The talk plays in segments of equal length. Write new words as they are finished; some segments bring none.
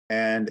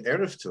and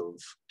Erev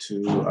Tov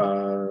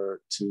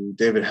to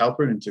David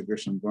Halperin and to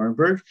Gershom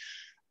Gorenberg.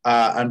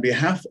 On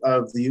behalf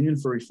of the Union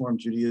for Reform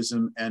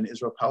Judaism and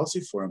Israel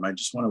Policy Forum, I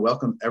just want to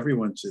welcome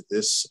everyone to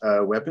this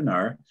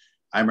webinar.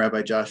 I'm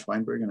Rabbi Josh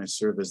Weinberg, and I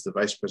serve as the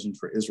Vice President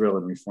for Israel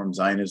and Reform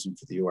Zionism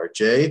for the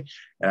URJ.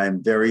 And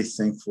I'm very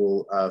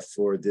thankful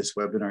for this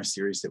webinar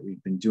series that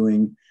we've been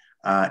doing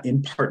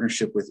in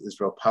partnership with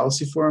Israel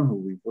Policy Forum, who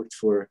we've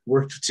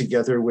worked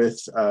together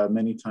with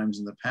many times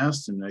in the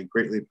past. And I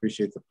greatly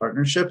appreciate the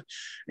partnership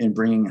in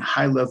bringing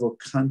high-level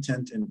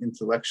content and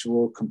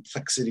intellectual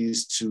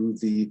complexities to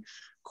the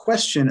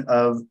question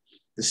of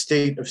the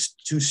state of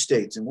two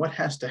states and what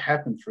has to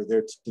happen for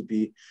there to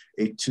be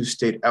a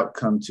two-state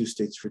outcome, two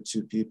states for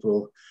two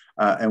people,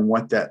 and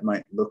what that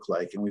might look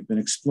like. And we've been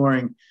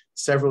exploring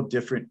several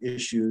different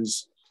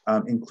issues,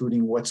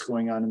 including what's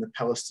going on in the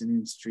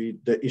Palestinian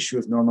street, the issue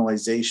of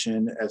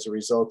normalization as a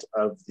result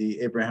of the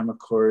Abraham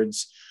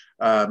Accords,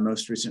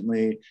 most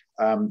recently,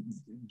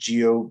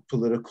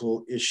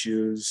 geopolitical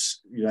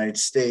issues, United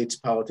States,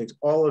 politics,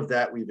 all of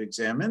that we've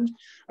examined.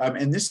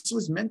 And this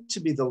was meant to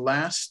be the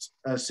last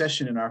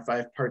session in our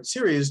 5-part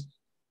series.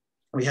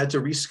 We had to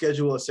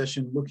reschedule a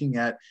session looking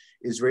at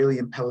Israeli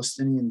and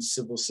Palestinian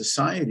civil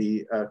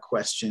society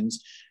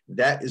questions.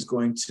 That is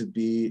going to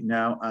be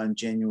now on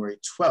January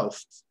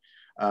 12th.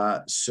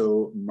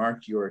 So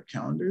mark your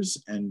calendars,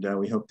 and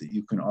we hope that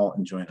you can all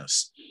join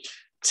us.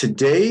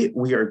 Today,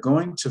 we are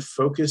going to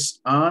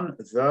focus on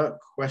the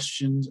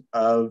questions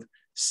of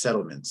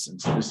settlements. And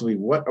specifically,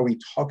 what are we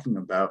talking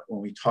about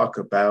when we talk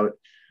about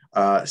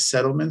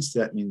settlements?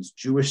 That means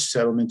Jewish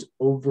settlement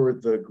over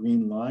the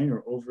Green Line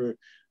or over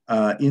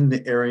in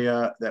the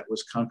area that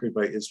was conquered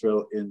by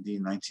Israel in the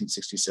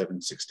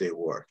 1967 Six-Day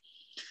War.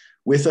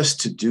 With us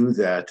to do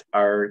that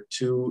are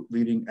two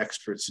leading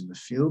experts in the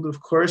field, of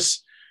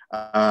course.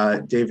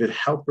 David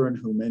Halperin,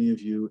 who many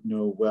of you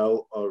know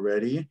well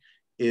already,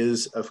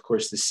 is, of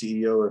course, the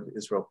CEO of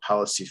Israel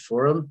Policy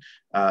Forum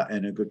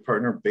and a good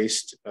partner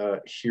based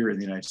here in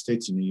the United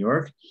States, in New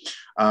York.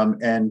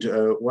 And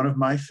one of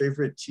my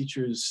favorite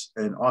teachers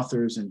and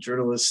authors and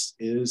journalists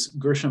is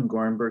Gershom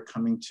Gorenberg,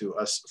 coming to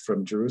us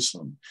from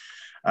Jerusalem.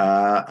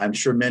 I'm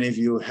sure many of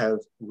you have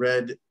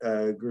read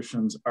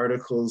Gershom's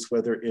articles,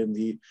 whether in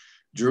the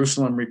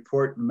Jerusalem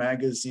Report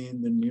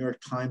magazine, the New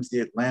York Times, the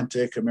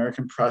Atlantic,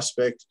 American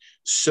Prospect,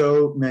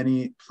 so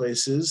many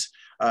places,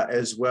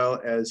 as well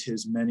as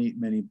his many,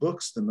 many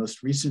books. The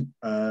most recent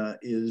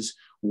is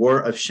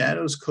War of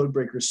Shadows,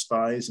 Codebreaker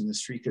Spies, and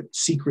the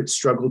Secret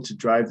Struggle to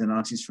Drive the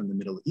Nazis from the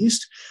Middle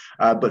East.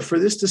 But for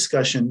this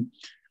discussion,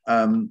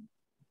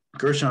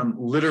 Gershom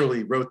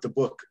literally wrote the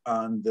book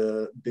on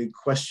the big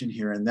question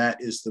here, and that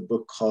is the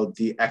book called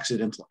The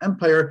Accidental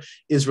Empire,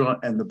 Israel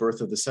and the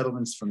Birth of the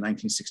Settlements from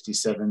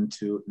 1967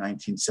 to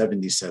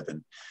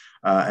 1977.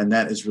 And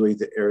that is really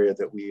the area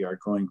that we are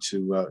going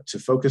to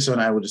focus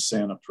on. I will just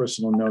say on a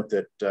personal note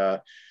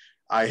that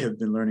I have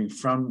been learning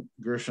from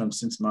Gershom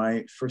since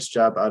my first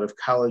job out of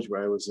college,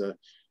 where I was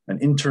an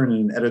intern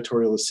and an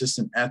editorial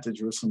assistant at the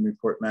Jerusalem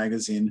Report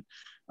magazine,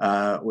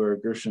 where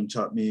Gershom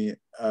taught me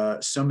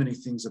so many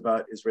things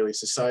about Israeli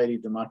society,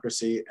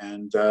 democracy,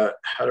 and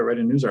how to write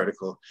a news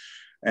article.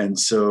 And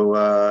so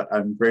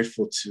I'm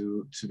grateful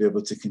to be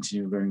able to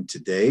continue learning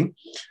today.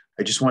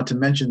 I just want to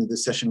mention that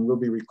this session will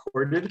be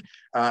recorded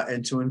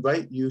and to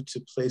invite you to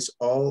place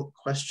all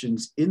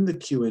questions in the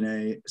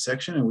Q&A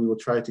section, and we will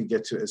try to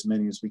get to as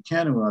many as we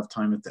can, and we'll have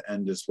time at the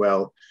end as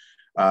well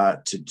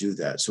to do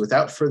that. So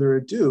without further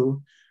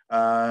ado,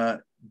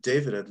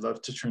 David, I'd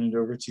love to turn it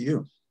over to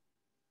you.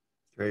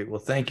 Great. Well,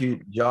 thank you,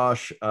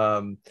 Josh,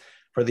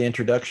 for the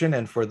introduction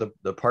and for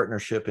the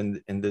partnership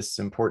in this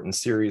important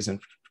series, and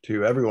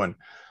to everyone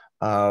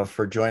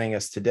for joining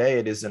us today.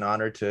 It is an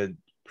honor to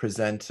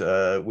present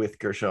with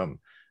Gershom,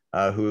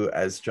 who,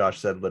 as Josh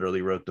said,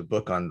 literally wrote the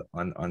book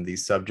on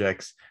these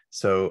subjects.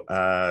 So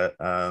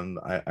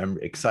I'm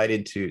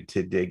excited to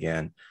dig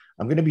in.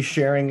 I'm going to be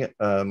sharing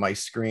my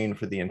screen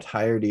for the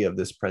entirety of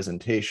this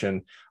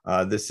presentation.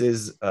 This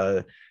is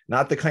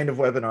not the kind of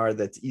webinar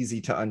that's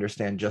easy to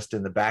understand just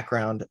in the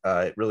background.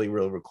 It really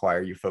will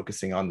require you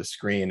focusing on the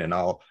screen, and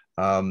I'll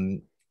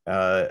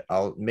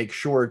make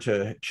sure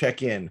to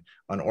check in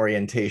on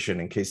orientation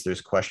in case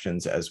there's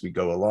questions as we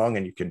go along.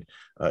 And you can,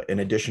 in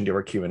addition to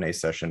our Q&A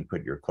session,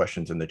 put your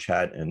questions in the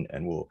chat, and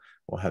we'll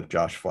have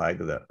Josh flag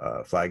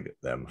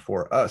them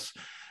for us.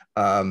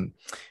 And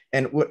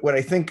what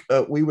I think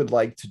we would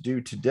like to do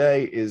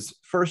today is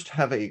first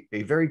have a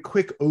very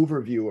quick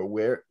overview of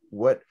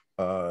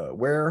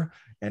where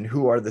and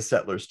who are the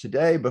settlers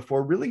today,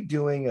 before really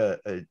doing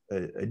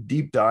a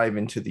deep dive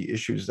into the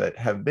issues that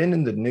have been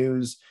in the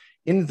news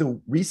in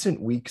the recent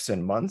weeks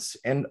and months,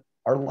 and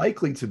are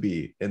likely to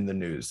be in the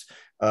news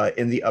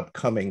in the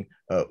upcoming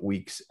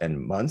weeks and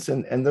months.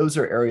 And those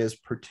are areas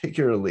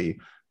particularly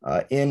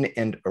in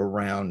and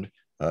around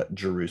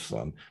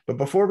Jerusalem. But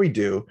before we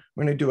do,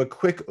 we're going to do a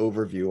quick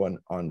overview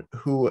on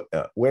who,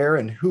 where,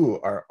 and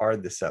who are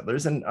the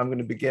settlers. And I'm going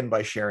to begin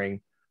by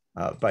sharing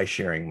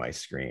my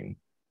screen.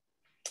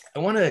 I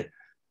want to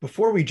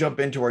Before we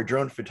jump into our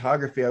drone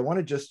photography, I want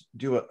to just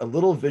do a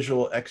little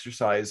visual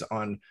exercise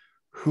on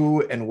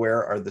who and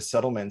where are the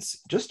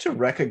settlements, just to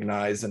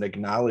recognize and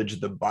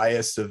acknowledge the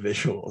bias of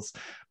visuals.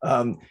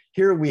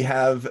 Here we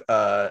have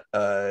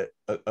a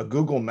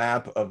Google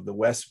map of the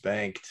West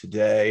Bank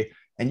today,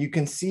 and you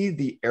can see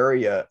the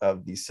area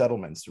of these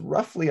settlements,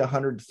 roughly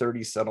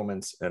 130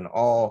 settlements in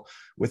all,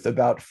 with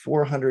about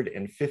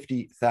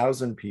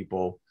 450,000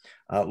 people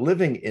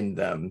living in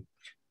them,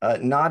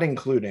 not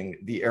including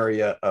the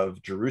area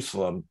of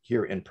Jerusalem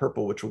here in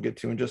purple, which we'll get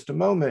to in just a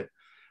moment.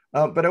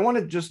 But I want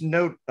to just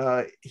note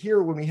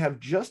here, when we have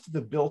just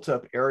the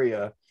built-up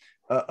area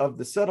of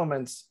the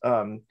settlements,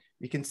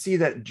 you can see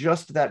that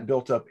just that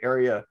built-up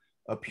area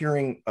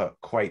appearing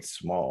quite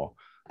small.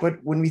 But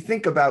when we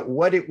think about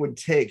what it would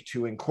take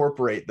to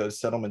incorporate those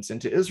settlements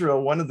into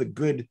Israel, one of the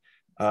good,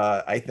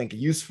 I think,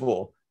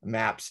 useful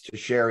maps to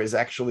share is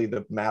actually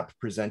the map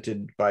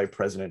presented by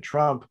President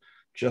Trump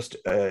just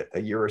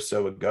a year or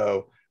so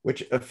ago,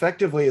 which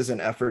effectively is an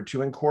effort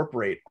to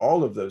incorporate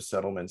all of those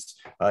settlements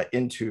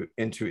into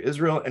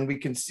Israel. And we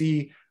can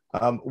see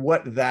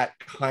what that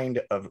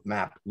kind of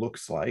map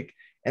looks like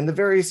and the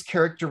various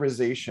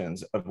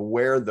characterizations of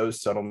where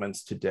those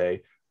settlements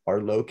today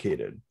are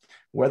located,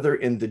 whether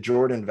in the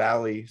Jordan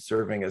Valley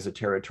serving as a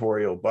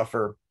territorial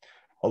buffer,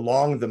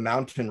 along the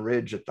mountain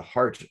ridge at the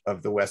heart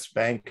of the West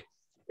Bank,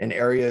 in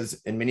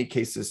areas in many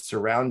cases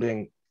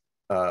surrounding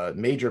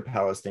major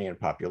Palestinian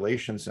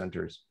population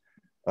centers,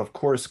 of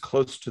course,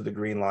 close to the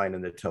Green Line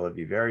in the Tel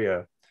Aviv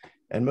area,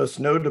 and most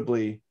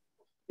notably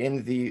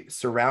in the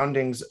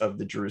surroundings of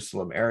the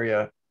Jerusalem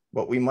area,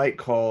 what we might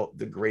call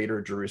the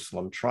Greater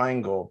Jerusalem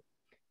Triangle,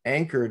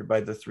 anchored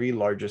by the three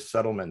largest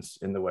settlements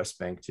in the West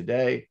Bank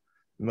today,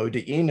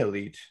 Modi'in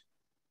Elit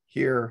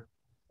here,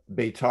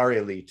 Beitar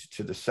Elit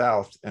to the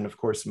south, and of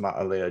course,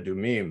 Ma'ale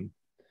Adumim,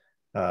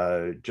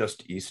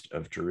 just east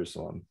of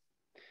Jerusalem.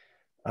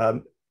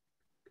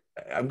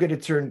 I'm going to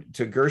turn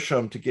to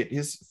Gershom to get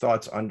his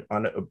thoughts on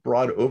a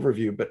broad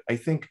overview, but I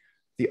think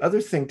the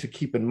other thing to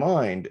keep in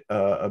mind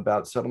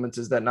about settlements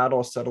is that not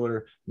all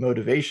settler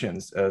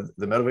motivations, the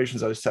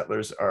motivations of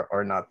settlers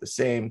are not the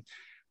same.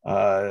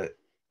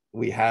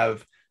 We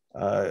have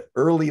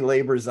early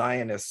labor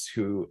Zionists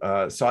who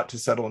sought to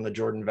settle in the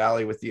Jordan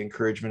Valley with the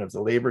encouragement of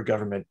the labor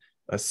government,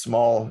 a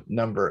small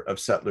number of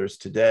settlers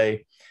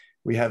today.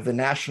 We have the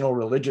national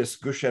religious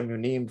Gush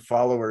Emunim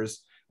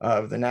followers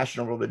of the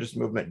national religious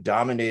movement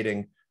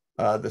dominating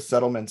the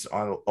settlements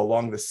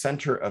along the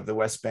center of the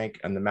West Bank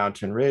and the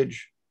mountain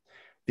ridge.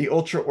 The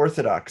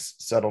ultra-Orthodox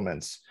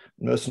settlements,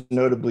 most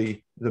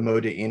notably the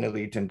Modi'in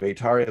Elit and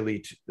Beitar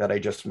Elit that I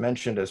just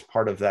mentioned as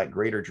part of that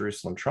Greater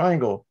Jerusalem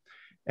Triangle,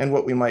 and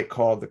what we might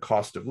call the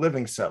cost of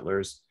living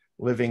settlers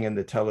living in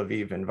the Tel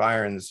Aviv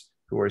environs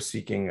who are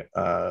seeking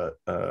a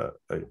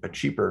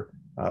cheaper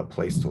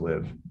place to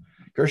live.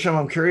 Gershom,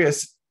 I'm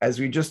curious, as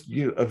we just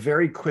do a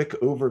very quick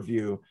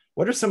overview,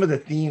 what are some of the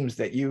themes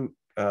that you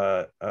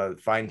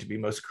find to be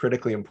most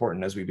critically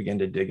important as we begin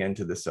to dig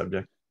into this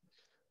subject?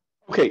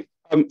 Okay,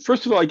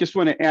 first of all, I just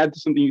want to add to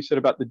something you said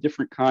about the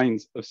different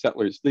kinds of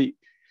settlers. The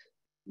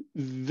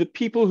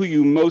people who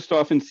you most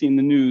often see in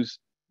the news,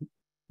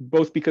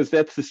 both because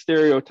that's the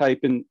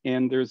stereotype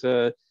and there's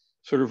a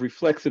sort of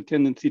reflexive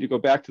tendency to go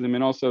back to them,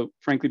 and also,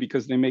 frankly,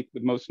 because they make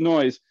the most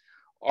noise,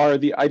 are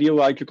the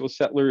ideological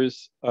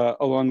settlers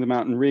along the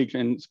mountain ridge,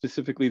 and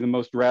specifically the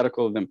most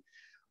radical of them.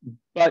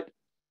 But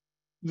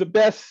the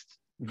best,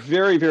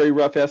 very, very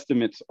rough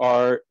estimates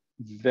are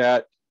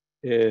that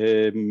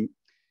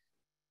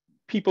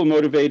people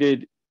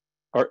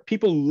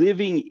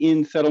living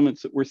in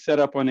settlements that were set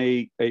up on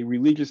a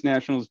religious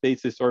nationalist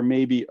basis are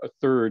maybe a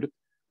third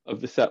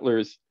of the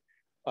settlers.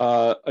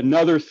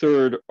 Another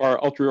third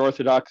are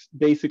ultra-Orthodox,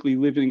 basically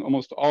living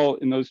almost all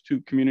in those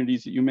two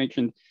communities that you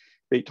mentioned,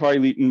 Beitar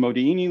Elit and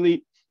Modi'in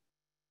Elit,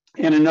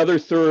 and another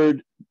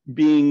third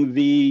being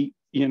the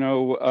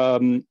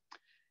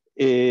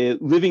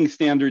living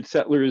standard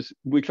settlers,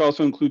 which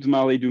also includes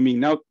Ma'ale Adumim.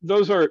 Now,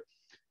 those are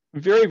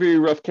very, very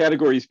rough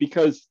categories,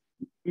 because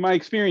my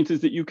experience is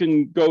that you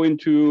can go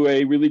into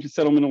a religious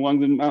settlement along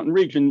the mountain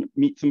ridge and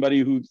meet somebody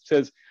who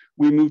says,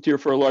 we moved here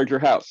for a larger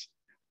house.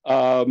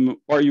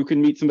 Or you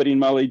can meet somebody in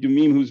Ma'ale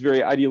Adumim who's very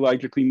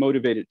ideologically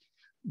motivated.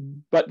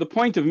 But the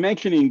point of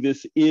mentioning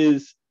this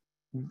is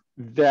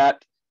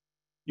that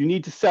you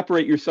need to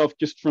separate yourself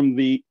just from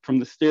the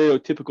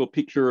stereotypical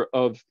picture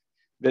of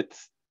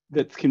that's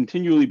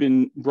continually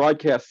been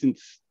broadcast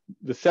since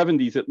the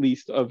 70s, at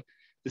least, of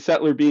the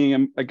settler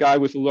being a guy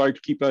with a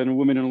large kippah and a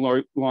woman in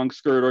a long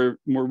skirt, or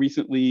more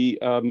recently,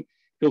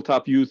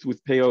 hilltop youth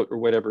with peyote or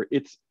whatever.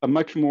 It's a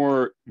much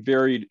more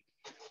varied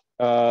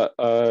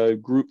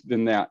group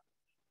than that.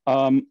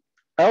 I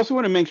also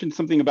want to mention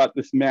something about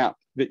this map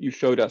that you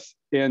showed us,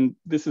 and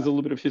this is a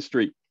little bit of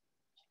history.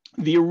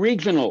 The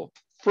original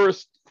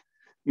first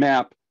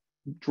map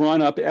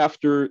drawn up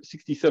after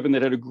 '67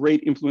 that had a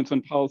great influence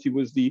on policy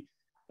was the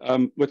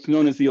what's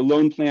known as the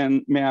Alone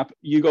Plan map.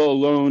 Yigal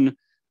Alon,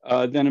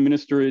 then a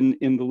minister in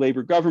the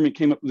Labor government,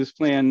 came up with this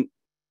plan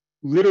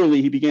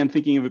literally, he began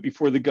thinking of it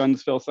before the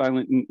guns fell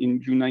silent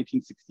in June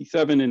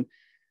 1967, and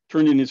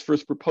turned in his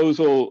first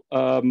proposal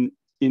to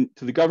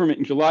the government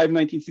in July of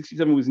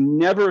 1967, was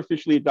never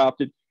officially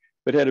adopted,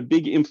 but had a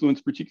big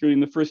influence, particularly in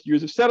the first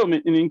years of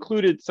settlement, and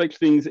included such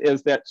things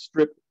as that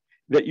strip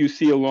that you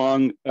see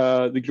along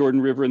the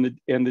Jordan River and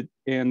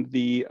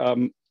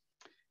the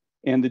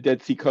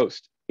Dead Sea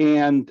coast.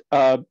 And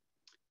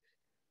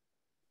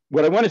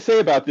what I want to say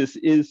about this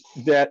is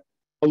that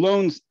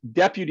Alon's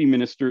deputy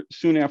minister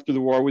soon after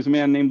the war was a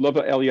man named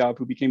Lova Eliav,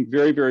 who became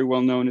very, very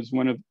well known as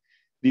one of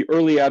the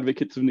early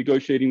advocates of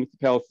negotiating with the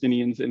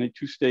Palestinians in a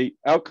two-state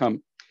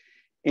outcome.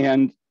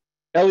 And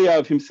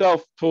Eliav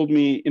himself told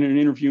me in an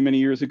interview many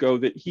years ago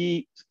that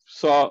he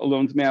saw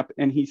Alon's map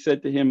and he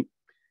said to him,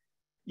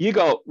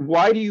 Yigal,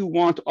 why do you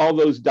want all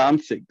those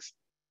Danzigs?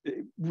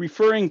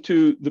 Referring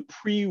to the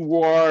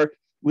pre-war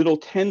little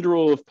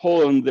tendril of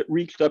Poland that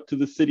reached up to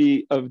the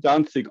city of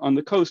Danzig on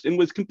the coast and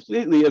was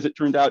completely, as it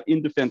turned out,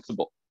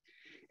 indefensible.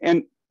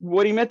 And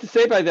what he meant to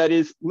say by that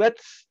is,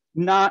 let's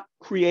not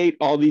create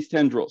all these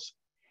tendrils.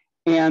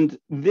 And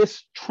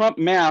this Trump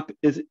map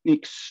is an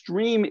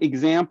extreme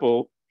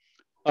example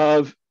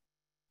of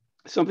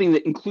something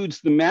that includes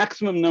the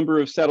maximum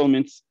number of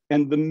settlements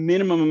and the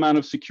minimum amount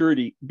of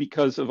security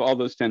because of all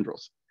those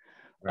tendrils.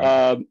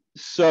 Right.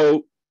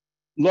 So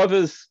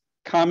Lova's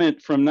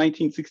comment from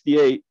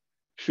 1968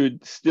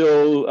 should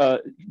still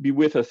be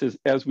with us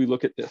as we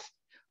look at this.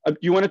 Do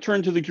you want to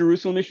turn to the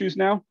Jerusalem issues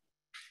now?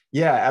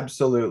 Yeah,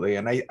 absolutely.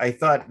 And I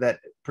thought that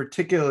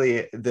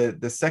particularly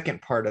the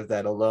second part of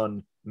that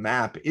Alon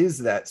map is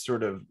that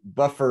sort of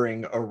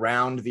buffering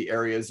around the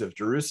areas of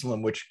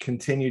Jerusalem, which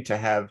continue to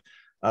have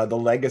the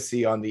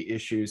legacy on the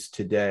issues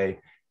today.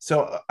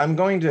 So I'm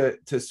going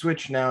to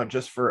switch now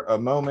just for a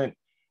moment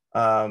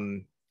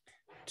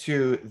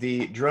to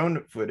the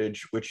drone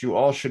footage, which you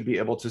all should be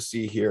able to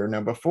see here.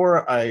 Now,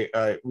 before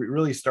I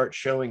really start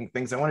showing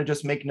things, I want to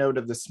just make note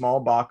of the small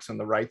box on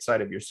the right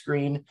side of your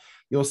screen.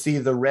 You'll see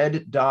the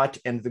red dot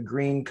and the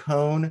green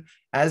cone.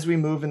 As we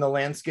move in the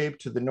landscape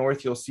to the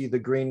north, you'll see the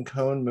green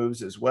cone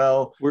moves as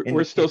well.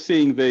 We're still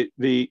seeing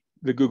the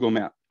Google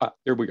map.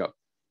 There we go.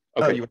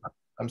 Okay. Oh,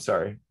 I'm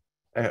sorry.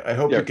 I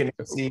hope you can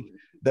see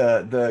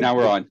the now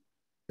we're on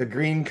the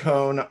green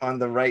cone on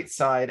the right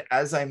side.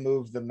 As I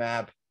move the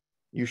map,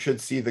 you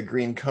should see the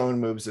green cone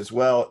moves as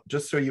well,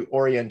 just so you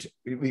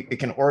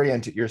can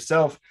orient it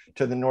yourself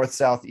to the north,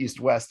 south, east,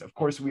 west. Of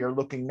course, we are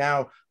looking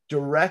now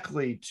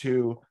directly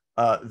to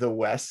the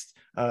west,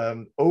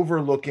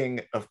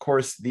 overlooking, of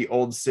course, the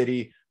old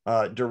city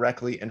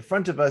directly in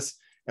front of us.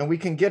 And we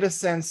can get a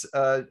sense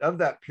of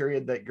that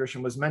period that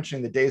Gershom was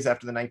mentioning, the days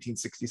after the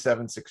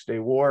 1967 Six-Day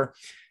War.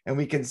 And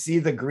we can see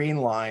the green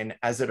line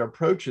as it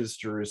approaches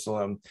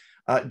Jerusalem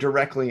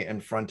directly in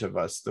front of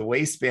us, the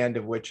waistband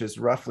of which is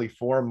roughly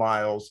 4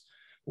 miles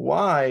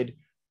wide.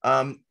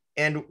 And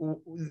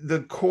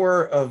the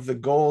core of the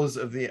goals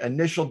of the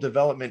initial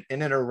development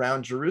in and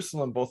around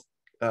Jerusalem, both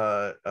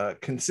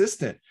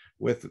consistent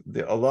with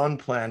the Alon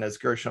plan, as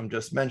Gershom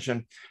just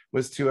mentioned,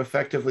 was to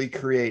effectively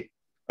create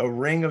a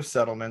ring of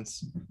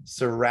settlements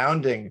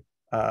surrounding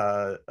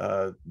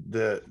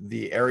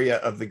the area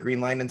of the Green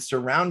Line and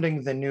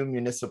surrounding the new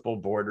municipal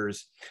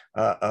borders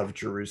of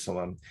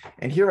Jerusalem.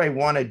 And here I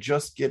want to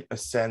just get a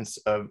sense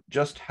of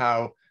just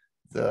how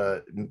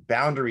the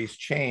boundaries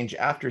change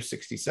after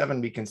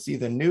 67. We can see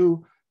the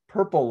new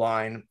purple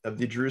line of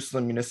the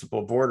Jerusalem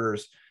municipal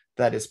borders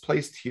that is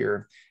placed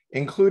here,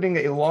 including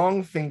a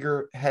long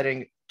finger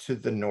heading to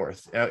the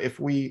north. Now, if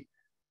we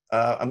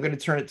I'm going to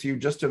turn it to you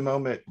just a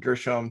moment,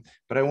 Gershom,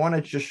 but I want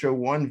to just show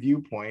one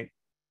viewpoint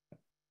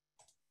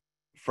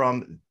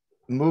from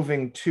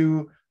moving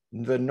to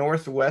the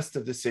northwest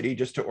of the city,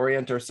 just to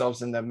orient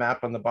ourselves in the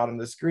map on the bottom of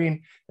the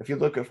screen. If you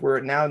look, if we're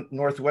now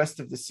northwest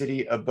of the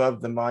city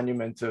above the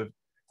monument of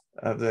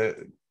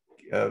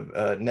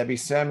Nebi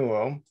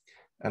Samuel,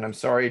 and I'm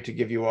sorry to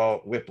give you all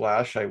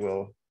whiplash, I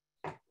will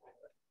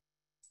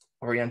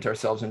orient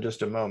ourselves in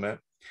just a moment.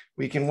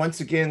 We can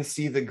once again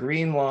see the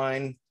green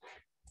line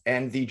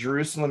and the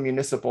Jerusalem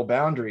municipal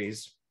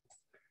boundaries.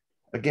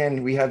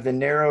 Again, we have the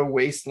narrow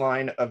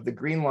waistline of the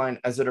Green Line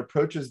as it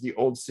approaches the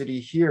old city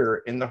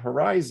here in the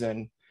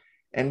horizon.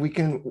 And we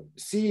can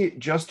see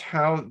just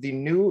how the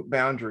new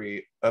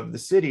boundary of the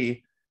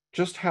city,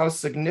 just how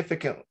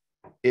significant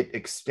it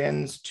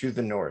extends to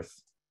the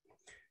north.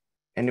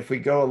 And if we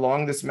go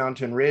along this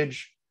mountain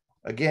ridge,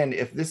 again,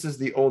 if this is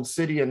the old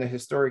city in the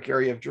historic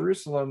area of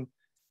Jerusalem,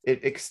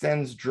 it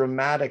extends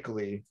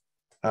dramatically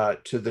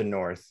to the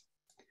north.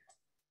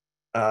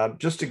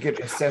 Just to get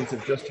a sense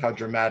of just how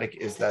dramatic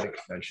is that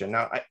extension.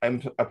 Now,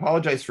 I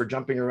apologize for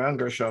jumping around,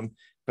 Gershom,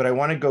 but I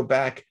want to go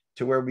back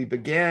to where we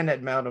began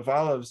at Mount of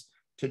Olives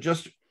to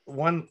just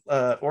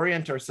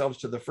orient ourselves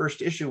to the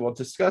first issue we'll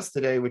discuss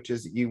today, which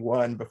is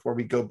E1, before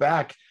we go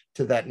back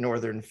to that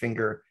northern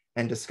finger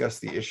and discuss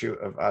the issue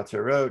of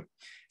Atarot.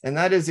 And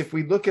that is, if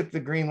we look at the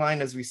Green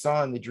Line as we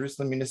saw in the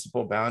Jerusalem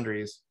municipal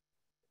boundaries,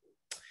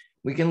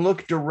 we can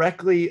look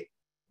directly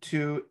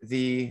to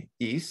the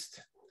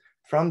east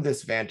from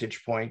this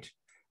vantage point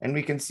And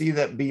we can see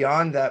that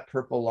beyond that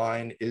purple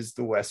line is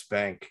the West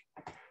Bank.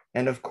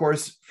 And of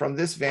course, from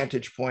this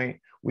vantage point,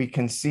 we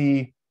can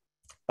see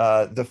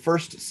the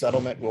first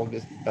settlement we'll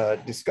be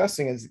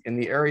discussing is in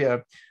the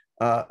area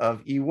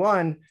of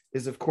E1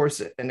 is, of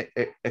course, an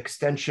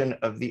extension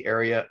of the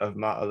area of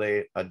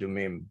Ma'ale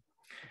Adumim.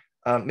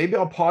 Maybe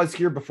I'll pause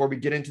here before we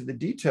get into the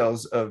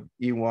details of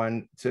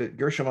E1. To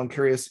Gershom, I'm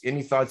curious,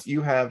 any thoughts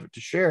you have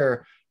to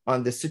share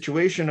on the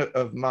situation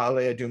of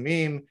Ma'ale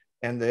Adumim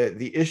and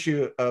the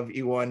issue of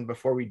E1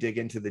 before we dig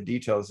into the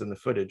details in the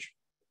footage?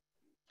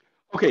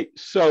 Okay,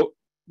 so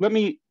let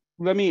me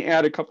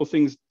add a couple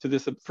things to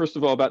this. First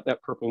of all, about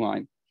that purple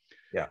line.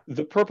 Yeah.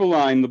 The purple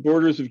line, the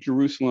borders of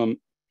Jerusalem,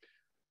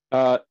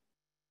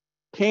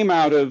 came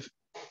out of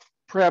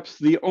perhaps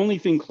the only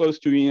thing close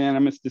to a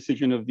unanimous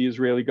decision of the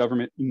Israeli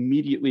government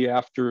immediately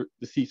after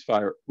the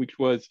ceasefire, which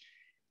was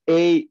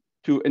A,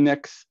 to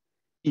annex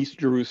East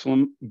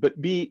Jerusalem, but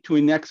B, to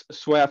annex a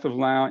swath of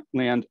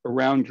land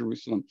around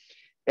Jerusalem.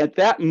 At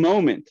that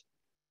moment,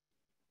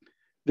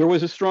 there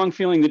was a strong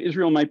feeling that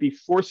Israel might be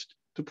forced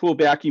to pull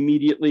back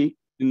immediately,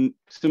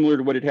 similar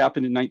to what had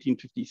happened in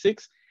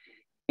 1956.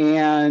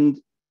 And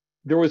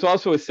there was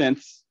also a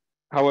sense,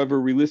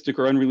 however realistic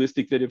or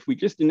unrealistic, that if we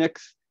just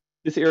annex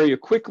this area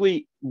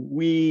quickly,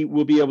 we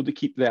will be able to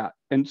keep that.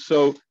 And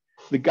so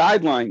the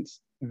guidelines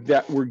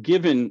that were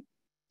given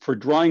for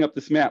drawing up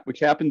this map, which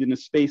happened in a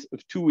space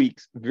of 2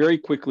 weeks, very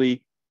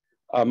quickly,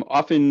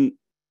 often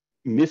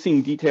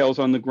missing details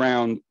on the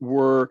ground,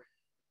 were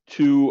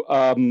to,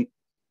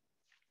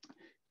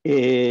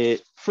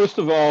 first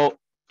of all,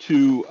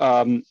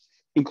 to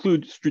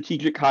include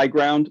strategic high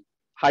ground,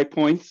 high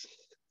points,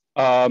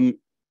 to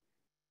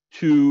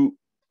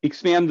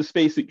expand the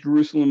space that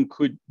Jerusalem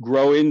could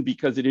grow in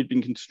because it had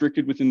been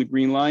constricted within the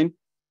Green Line,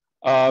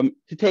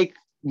 to take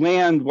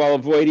land while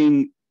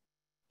avoiding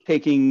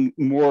taking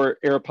more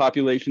Arab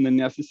population than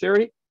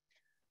necessary.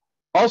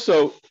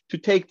 Also, to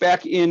take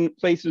back in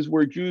places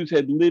where Jews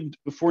had lived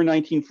before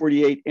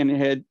 1948 and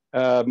had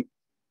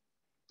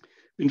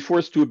been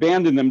forced to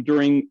abandon them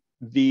during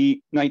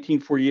the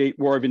 1948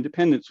 War of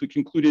Independence, which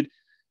included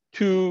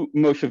 2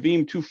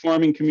 moshavim, 2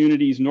 farming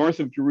communities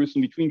north of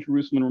Jerusalem, between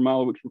Jerusalem and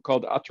Ramallah, which were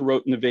called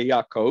Atarot and Neve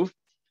Yaakov,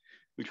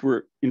 which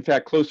were in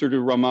fact closer to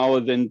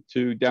Ramallah than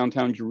to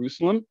downtown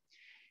Jerusalem.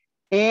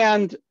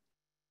 And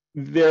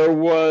there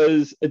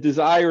was a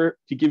desire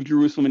to give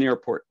Jerusalem an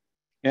airport.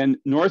 And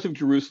north of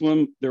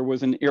Jerusalem, there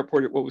was an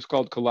airport at what was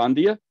called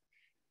Kalandia,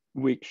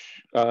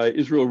 which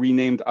Israel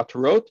renamed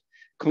Atarot.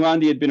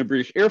 Kalandia had been a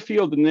British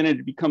airfield, and then it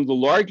had become the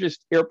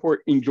largest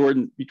airport in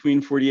Jordan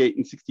between 48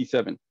 and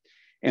 67.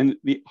 And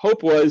the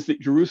hope was that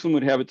Jerusalem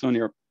would have its own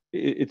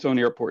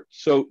airport.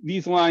 So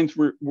these lines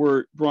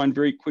were drawn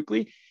very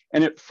quickly.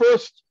 And at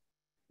first,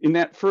 in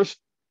that first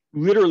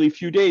literally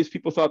few days,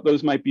 people thought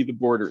those might be the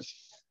borders.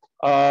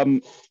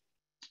 And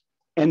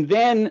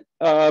then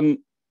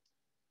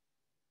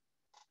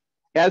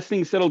as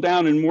things settled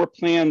down and more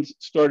plans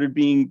started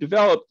being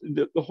developed,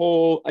 the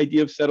whole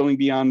idea of settling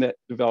beyond that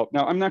developed.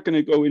 Now, I'm not going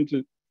to go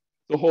into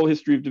the whole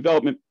history of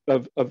development,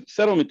 of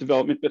settlement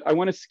development, but I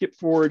want to skip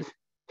forward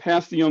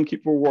past the Yom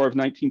Kippur War of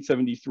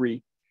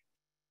 1973.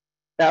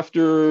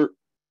 After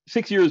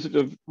 6 years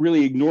of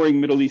really ignoring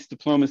Middle East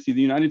diplomacy,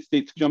 the United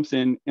States jumps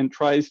in and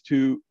tries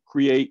to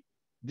create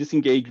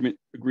disengagement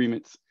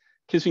agreements,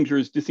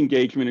 Kissinger's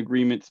disengagement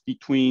agreements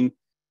between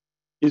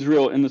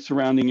Israel and the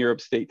surrounding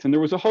Arab states. And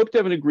there was a hope to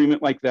have an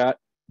agreement like that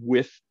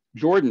with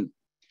Jordan.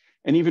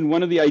 And even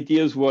one of the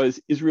ideas was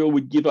Israel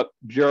would give up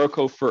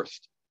Jericho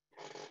first.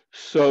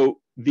 So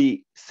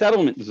the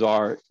settlement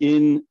czar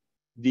in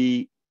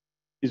the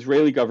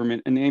Israeli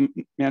government, a man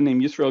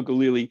named Yisrael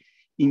Galili,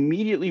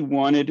 immediately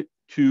wanted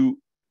to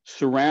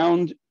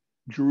surround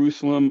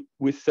Jerusalem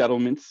with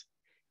settlements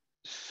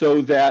so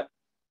that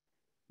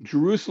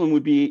Jerusalem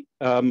would be,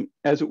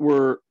 as it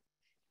were,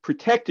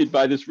 protected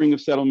by this ring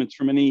of settlements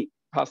from any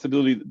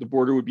possibility that the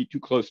border would be too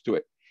close to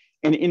it.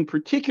 And in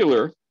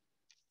particular,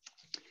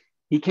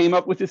 he came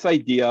up with this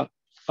idea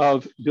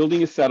of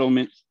building a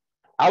settlement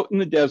out in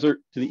the desert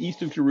to the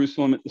east of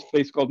Jerusalem at this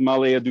place called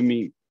Ma'ale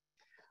Adumim.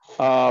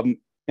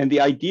 And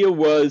the idea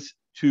was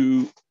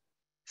to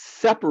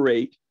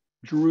separate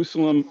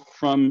Jerusalem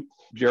from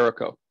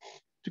Jericho,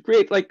 to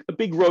create like a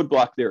big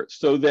roadblock there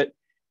so that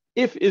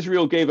if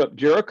Israel gave up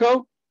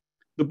Jericho,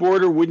 the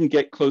border wouldn't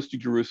get close to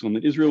Jerusalem,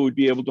 that Israel would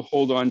be able to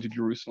hold on to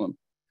Jerusalem.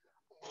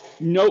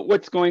 Note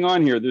what's going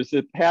on here. There's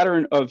a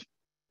pattern of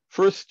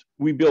first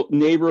we built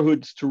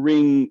neighborhoods to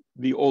ring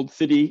the old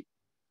city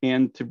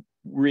and to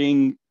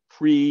ring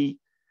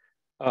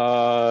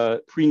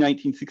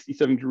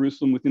pre-1967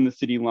 Jerusalem within the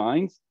city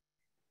lines.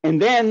 And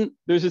then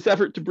there's this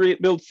effort to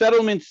build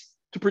settlements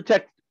to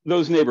protect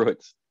those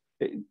neighborhoods.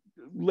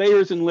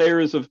 Layers and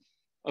layers of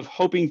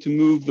hoping to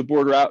move the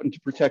border out and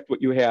to protect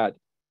what you had.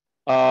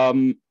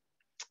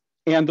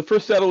 And the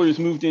first settlers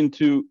moved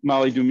into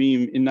Ma'ale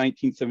Adumim in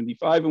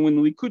 1975. And when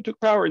the Likud took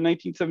power in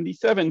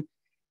 1977,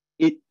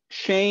 it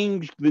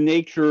changed the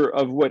nature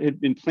of what had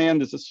been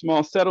planned as a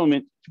small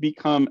settlement to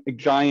become a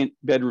giant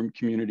bedroom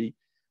community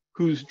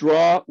whose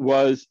draw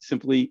was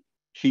simply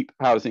cheap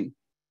housing.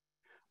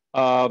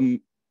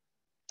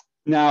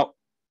 Now,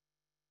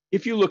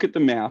 if you look at the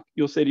map,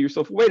 you'll say to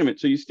yourself, wait a minute,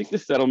 so you stick the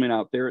settlement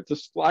out there, it's a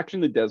splotch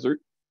in the desert.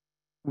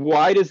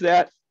 Why does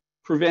that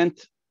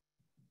create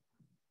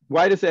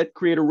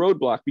a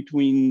roadblock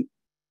between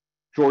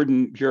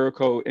Jordan,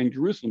 Jericho, and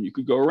Jerusalem? You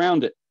could go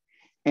around it.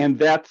 And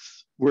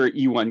that's where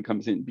E1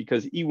 comes in,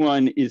 because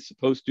E1 is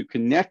supposed to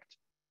connect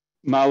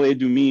Ma'ale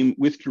Adumim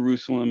with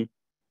Jerusalem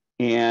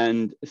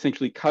and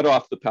essentially cut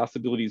off the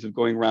possibilities of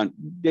going around.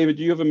 David,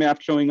 do you have a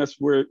map showing us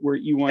where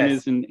E1 Yes.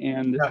 is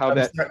and No,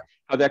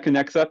 how that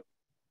connects up?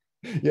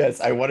 Yes,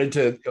 I wanted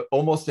to,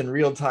 almost in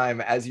real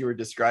time, as you were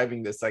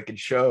describing this, I could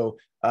show,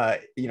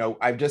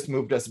 I've just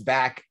moved us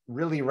back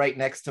really right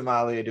next to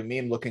Ma'ale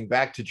Adumim, looking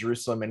back to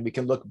Jerusalem, and we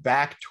can look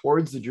back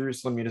towards the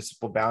Jerusalem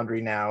municipal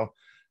boundary now.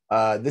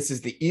 This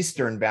is the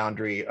eastern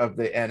boundary of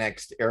the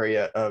annexed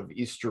area of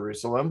East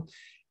Jerusalem.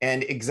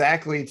 And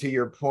exactly to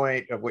your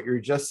point of what you're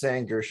just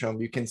saying,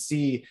 Gershom, you can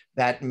see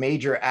that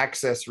major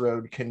access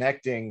road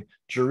connecting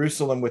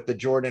Jerusalem with the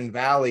Jordan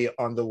Valley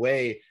on the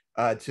way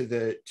to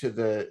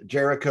the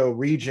Jericho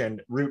region,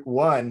 Route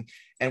 1.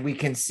 And we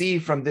can see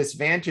from this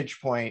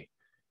vantage point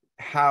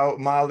how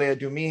Ma'ale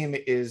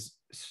Adumim is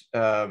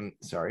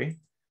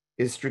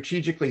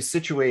strategically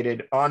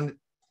situated on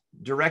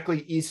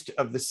directly east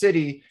of the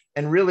city,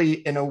 and really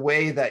in a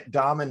way that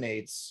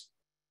dominates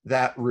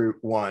that Route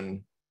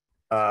 1.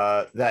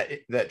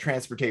 That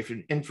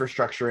transportation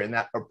infrastructure and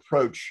that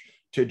approach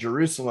to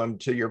Jerusalem,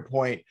 to your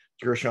point,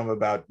 Gershom,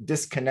 about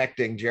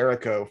disconnecting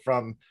Jericho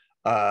from,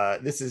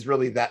 this is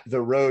really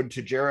the road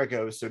to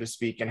Jericho, so to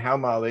speak, and how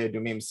Ma'ale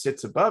Adumim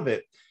sits above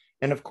it.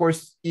 And of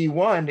course,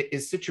 E1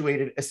 is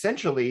situated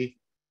essentially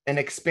an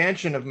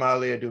expansion of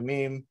Ma'ale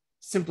Adumim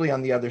simply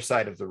on the other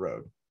side of the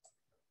road.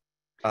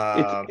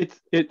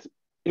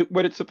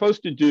 What it's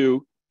supposed to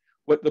do,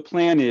 what the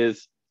plan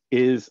is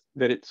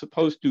that it's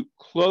supposed to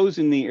close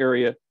in the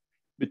area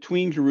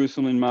between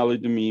Jerusalem and Ma'ale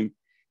Adumim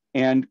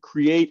and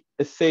create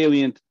a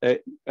salient, as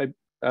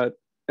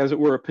it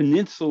were, a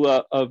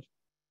peninsula of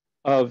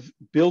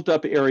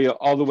built-up area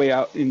all the way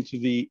out into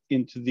the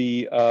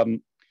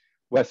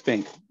West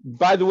Bank.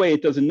 By the way,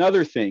 it does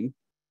another thing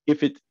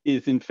if it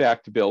is in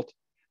fact built.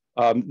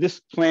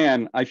 This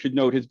plan, I should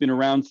note, has been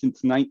around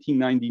since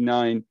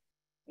 1999,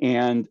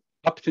 and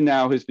up to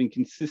now has been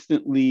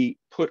consistently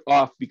put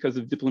off because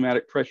of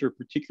diplomatic pressure,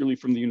 particularly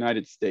from the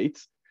United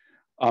States.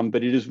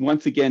 But it is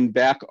once again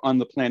back on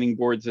the planning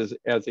boards as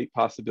a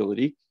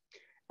possibility.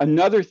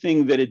 Another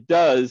thing that it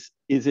does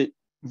is it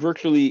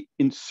virtually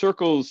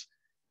encircles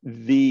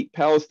the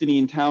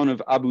Palestinian town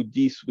of Abu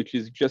Dis, which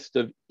is just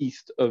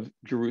east of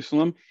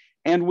Jerusalem,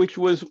 and which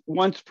was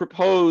once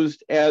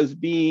proposed as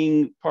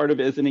being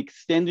as an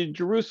extended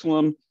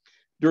Jerusalem.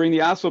 During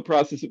the Oslo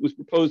process, it was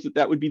proposed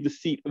that would be the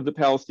seat of the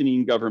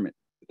Palestinian government.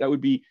 That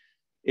would be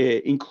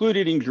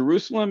included in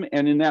Jerusalem,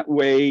 and in that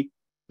way,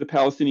 the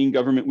Palestinian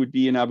government would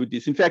be in Abu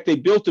Dis. In fact, they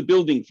built a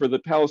building for the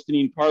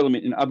Palestinian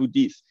parliament in Abu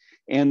Dis,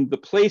 and the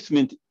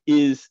placement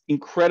is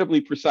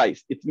incredibly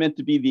precise. It's meant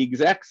to be the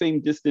exact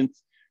same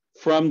distance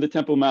from the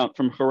Temple Mount,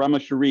 from Haram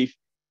al-Sharif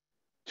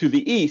to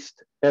the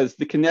east, as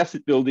the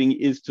Knesset building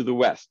is to the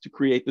west, to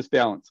create this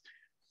balance.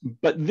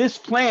 But this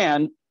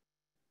plan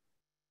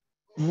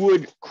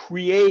would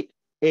create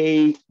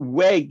a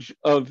wedge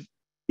of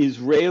an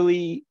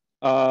Israeli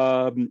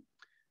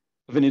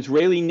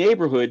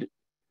neighborhood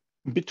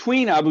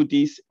between Abu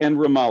Dis and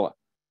Ramallah.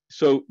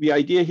 So the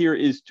idea here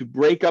is to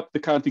break up the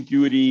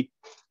contiguity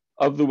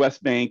of the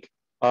West Bank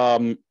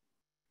and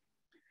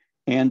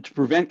to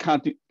prevent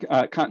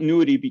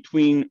continuity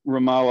between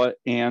Ramallah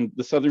and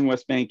the southern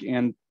West Bank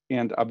and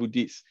Abu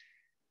Dis.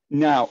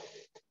 Now,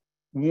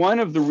 one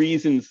of the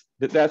reasons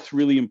that that's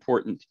really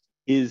important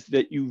is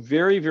that you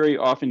very, very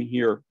often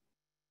hear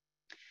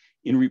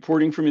in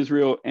reporting from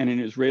Israel and in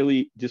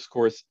Israeli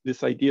discourse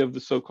this idea of the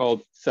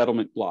so-called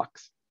settlement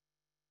blocks.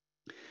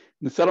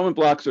 And the settlement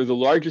blocks are the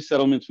largest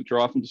settlements, which are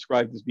often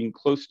described as being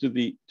close to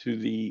the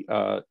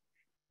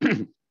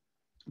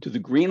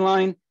Green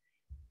Line,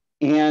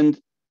 and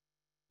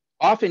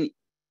often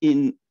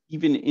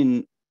even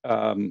in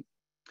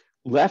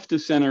left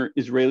of center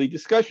Israeli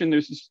discussion,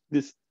 there's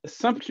this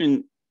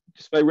assumption,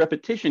 just by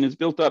repetition, is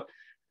built up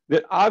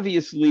that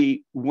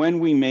obviously when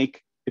we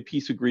make a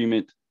peace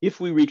agreement, if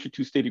we reach a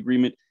two-state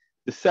agreement,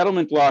 the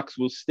settlement blocks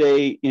will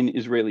stay in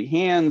Israeli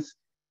hands.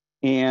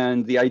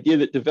 And the idea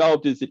that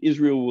developed is that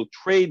Israel will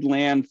trade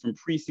land from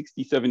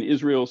pre-67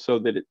 Israel so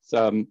that it's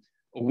a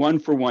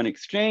one-for-one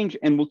exchange,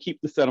 and will keep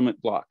the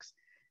settlement blocks.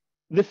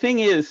 The thing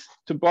is,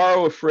 to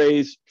borrow a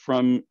phrase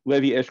from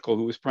Levi Eshkol,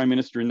 who was prime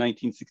minister in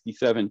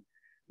 1967,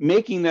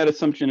 making that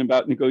assumption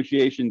about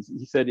negotiations,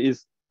 he said,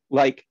 is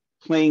like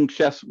playing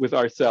chess with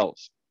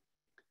ourselves.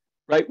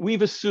 Right?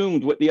 We've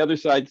assumed what the other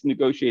side's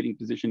negotiating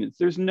position is.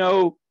 There's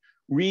no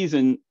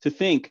reason to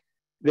think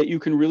that you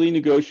can really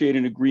negotiate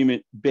an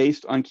agreement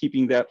based on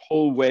keeping that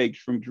whole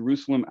wedge from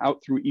Jerusalem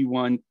out through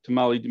E1 to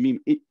Ma'ale Adumim.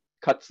 It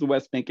cuts the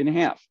West Bank in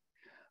half.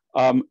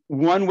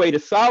 One way to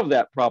solve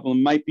that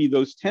problem might be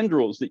those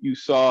tendrils that you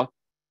saw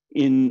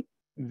in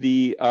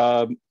the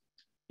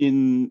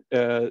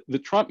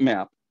the Trump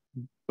map,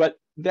 but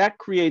that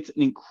creates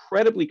an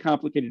incredibly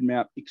complicated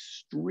map,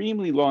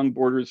 extremely long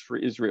borders for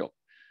Israel.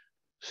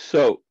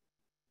 So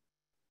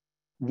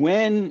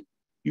when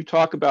you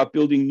talk about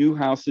building new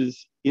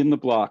houses in the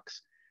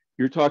blocks,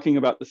 you're talking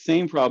about the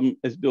same problem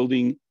as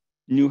building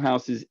new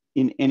houses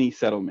in any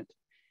settlement.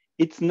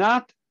 It's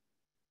not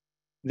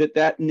that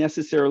that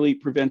necessarily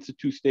prevents a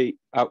two-state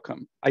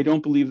outcome. I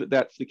don't believe that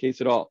that's the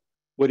case at all.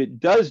 What it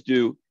does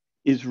do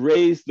is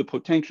raise the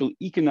potential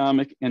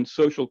economic and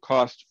social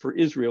cost for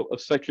Israel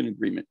of such an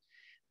agreement,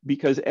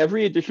 because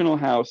every additional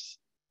house,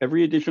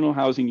 every additional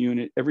housing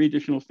unit, every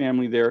additional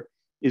family there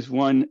is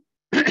one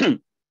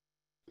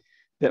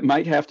that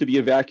might have to be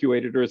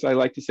evacuated, or as I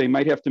like to say,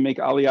 might have to make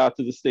aliyah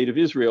to the state of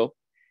Israel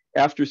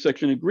after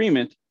such an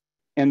agreement,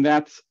 and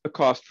that's a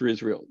cost for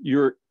Israel.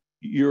 You're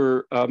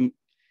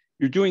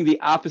doing the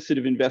opposite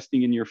of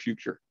investing in your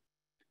future.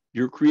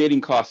 You're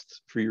creating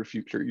costs for your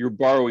future. You're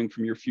borrowing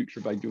from your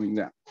future by doing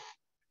that.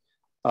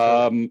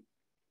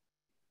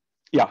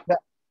 Yeah.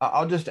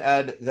 I'll just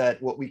add that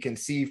what we can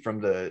see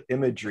from the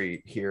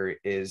imagery here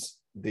is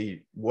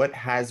what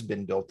has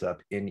been built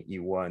up in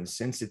E1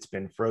 since it's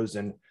been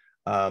frozen.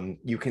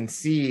 You can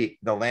see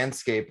the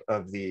landscape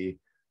of the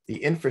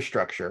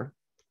infrastructure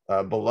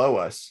below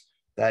us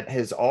that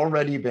has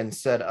already been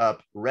set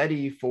up,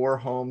 ready for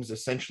homes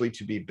essentially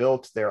to be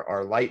built. There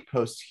are light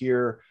posts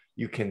here.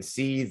 You can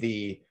see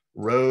the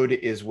road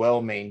is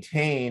well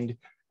maintained,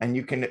 and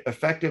you can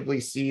effectively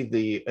see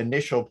the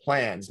initial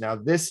plans. Now,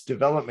 this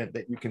development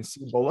that you can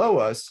see below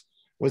us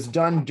was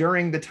done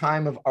during the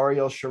time of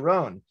Ariel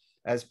Sharon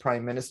as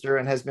prime minister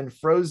and has been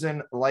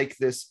frozen like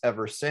this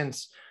ever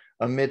since,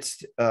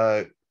 amidst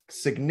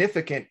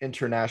significant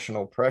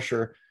international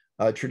pressure,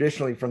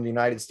 traditionally from the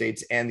United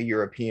States and the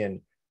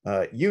European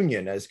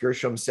Union. As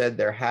Gershom said,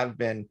 there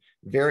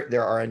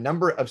are a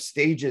number of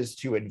stages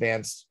to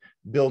advanced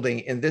building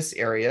in this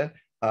area,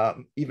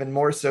 even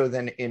more so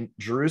than in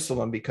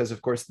Jerusalem, because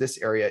of course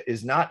this area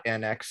is not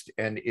annexed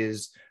and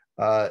is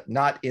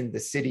not in the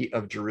city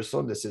of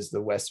Jerusalem. This is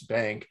the West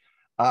Bank.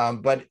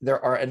 But there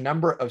are a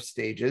number of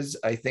stages.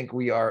 I think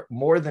we are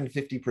more than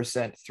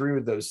 50%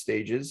 through those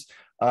stages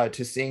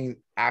to seeing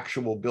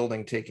actual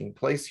building taking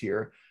place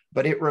here.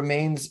 But it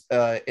remains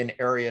an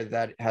area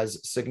that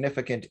has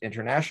significant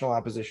international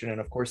opposition. And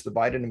of course, the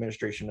Biden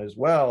administration as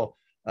well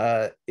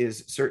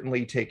is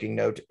certainly taking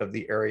note of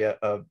the area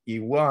of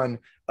E1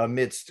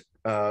 amidst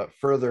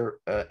further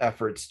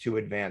efforts to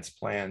advance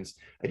plans.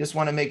 I just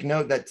want to make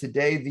note that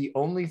today, the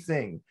only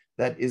thing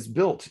that is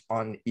built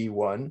on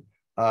E1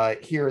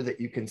 here that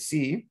you can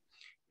see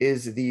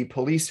is the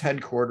police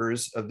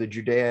headquarters of the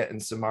Judea and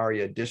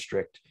Samaria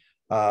district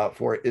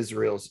for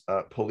Israel's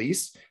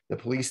police. The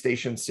police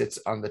station sits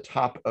on the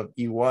top of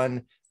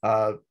E1,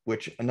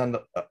 which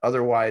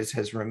otherwise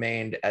has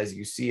remained as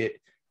you see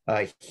it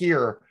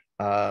here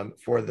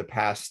for the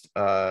past,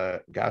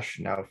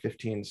 now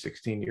 15,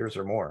 16 years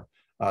or more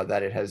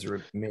that it has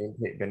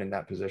been in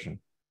that position.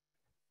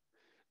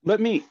 Let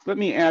me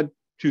add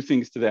two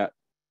things to that.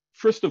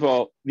 First of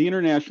all, the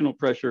international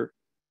pressure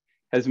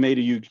has made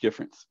a huge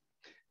difference.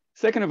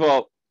 Second of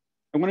all,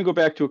 I want to go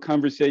back to a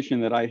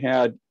conversation that I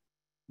had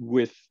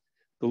with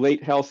the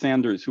late Hal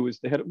Sanders, who was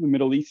the head of the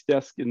Middle East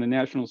desk in the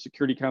National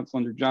Security Council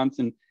under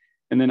Johnson,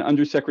 and then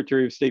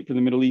Undersecretary of State for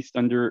the Middle East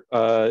under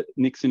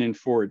Nixon and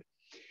Ford.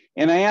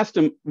 And I asked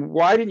him,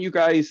 why didn't you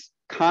guys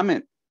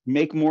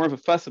make more of a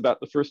fuss about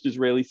the first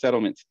Israeli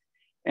settlements?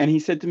 And he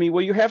said to me,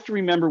 well, you have to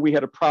remember we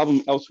had a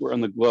problem elsewhere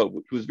on the globe,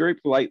 which was very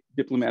polite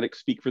diplomatic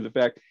speak for the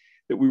fact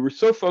that we were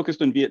so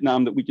focused on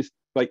Vietnam that we just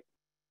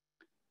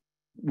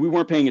we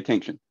weren't paying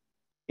attention.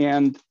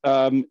 And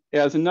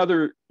as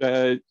another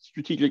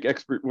strategic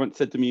expert once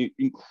said to me,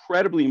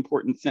 incredibly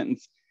important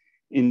sentence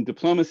in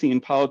diplomacy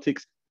and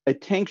politics,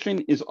 attention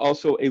is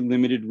also a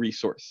limited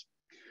resource.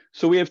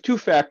 So we have two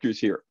factors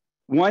here.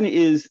 One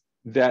is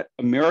that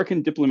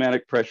American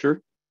diplomatic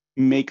pressure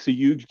makes a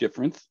huge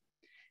difference.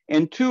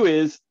 And two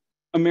is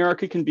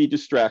America can be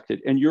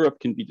distracted and Europe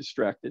can be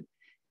distracted.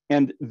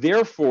 And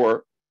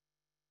therefore,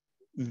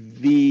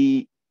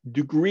 the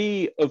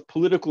degree of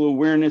political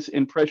awareness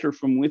and pressure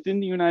from within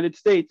the United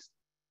States,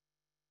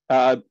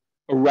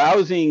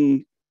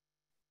 arousing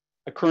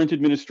a current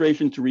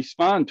administration to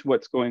respond to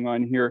what's going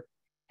on here,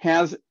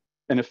 has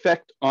an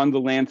effect on the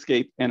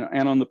landscape and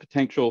on the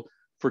potential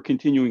for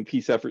continuing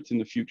peace efforts in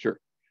the future.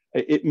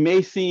 It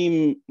may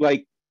seem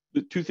like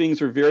the two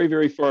things are very,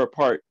 very far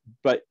apart,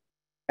 but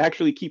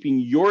actually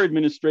keeping your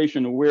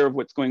administration aware of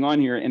what's going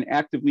on here and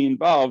actively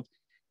involved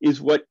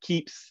is what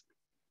keeps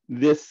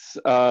this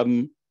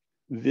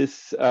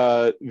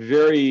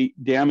very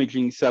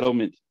damaging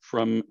settlement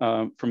from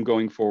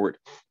going forward.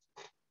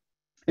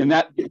 And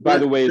that, by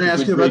the way,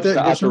 is a good bridge to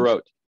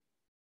Atarot.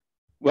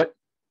 What?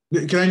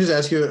 Can I just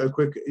ask you a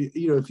quick,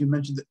 if you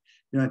mentioned that,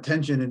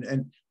 attention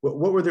and what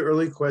were the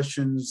early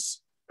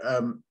questions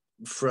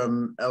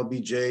from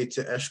LBJ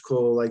to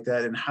Eshkol like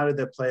that, and how did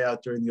that play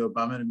out during the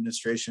Obama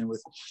administration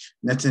with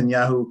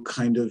Netanyahu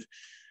kind of,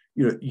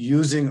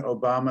 using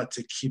Obama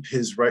to keep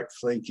his right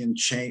flank in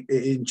check.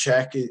 Can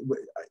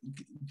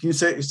you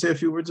say a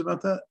few words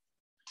about that?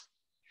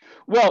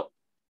 Well,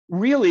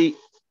 really,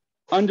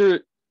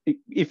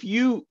 if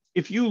you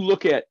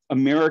look at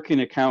American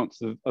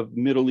accounts of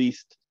Middle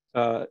East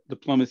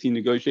diplomacy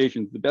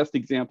negotiations, the best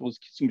example is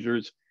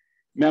Kissinger's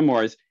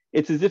memoirs.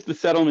 It's as if the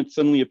settlement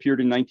suddenly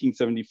appeared in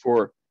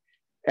 1974,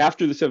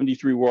 after the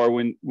 73 war,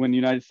 when the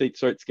United States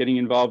starts getting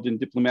involved in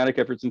diplomatic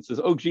efforts and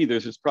says, oh, gee,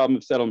 there's this problem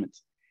of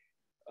settlements.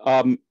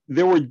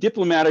 There were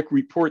diplomatic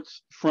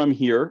reports from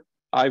here.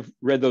 I've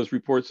read those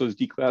reports, those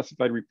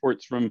declassified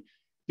reports from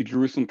the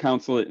Jerusalem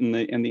consulate and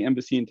the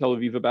embassy in Tel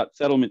Aviv about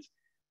settlements,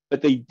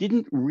 but they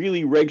didn't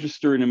really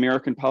register in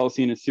American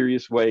policy in a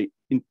serious way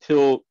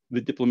until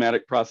the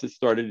diplomatic process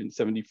started in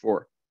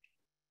 74.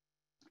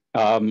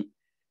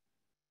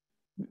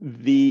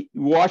 The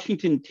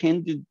Washington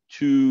tended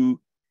to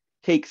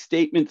take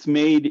statements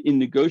made in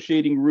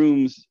negotiating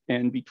rooms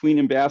and between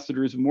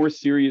ambassadors more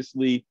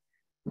seriously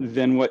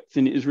than what's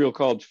in Israel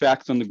called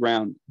facts on the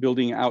ground,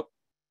 building out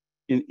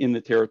in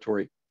the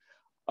territory.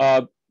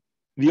 The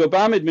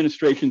Obama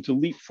administration, to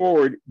leap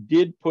forward,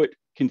 did put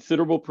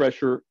considerable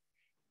pressure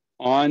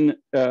on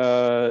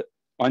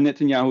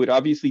Netanyahu. It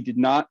obviously did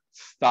not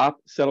stop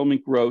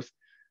settlement growth,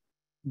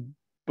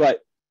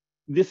 but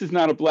this is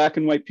not a black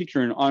and white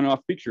picture, an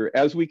on-off picture.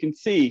 As we can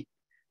see,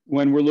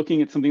 when we're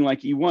looking at something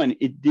like E1,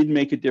 it did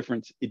make a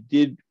difference. It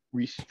did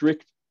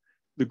restrict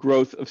the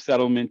growth of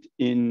settlement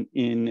in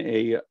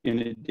a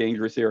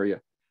dangerous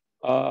area.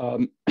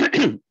 So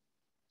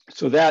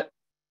that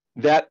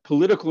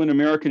political and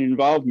American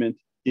involvement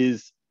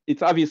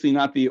it's obviously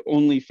not the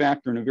only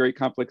factor in a very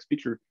complex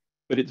picture,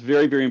 but it's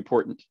very, very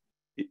important.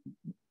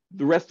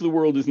 The rest of the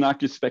world is not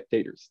just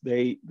spectators.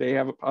 They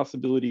have a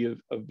possibility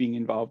of being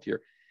involved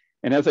here.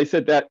 And as I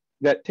said,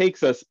 that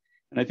takes us,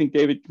 and I think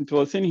David can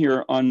fill us in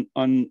here on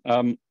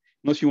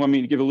unless you want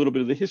me to give a little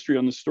bit of the history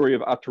on the story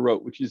of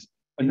Atarot, which is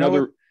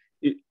another,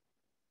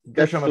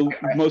 that's the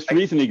most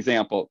recent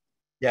example.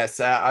 Yes,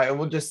 I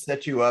will just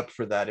set you up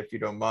for that if you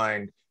don't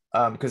mind,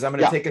 because I'm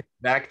going to take it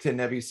back to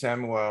Nevi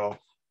Samuel,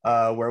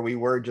 where we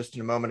were just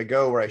a moment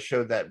ago, where I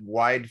showed that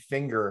wide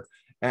finger.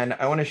 And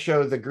I want to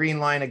show the green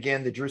line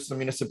again, the Jerusalem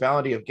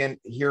municipality. Again,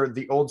 here,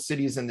 the old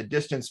cities in the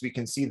distance, we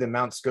can see the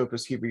Mount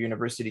Scopus Hebrew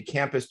University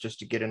campus, just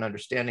to get an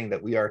understanding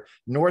that we are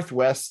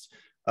northwest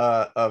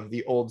of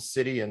the old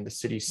city and the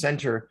city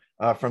center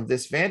from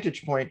this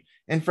vantage point.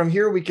 And from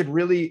here, we could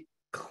really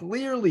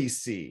clearly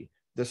see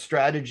the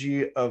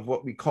strategy of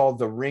what we call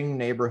the ring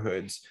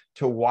neighborhoods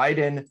to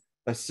widen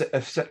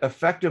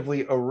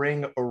effectively a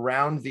ring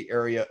around the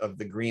area of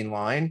the green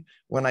line.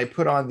 When I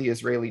put on the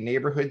Israeli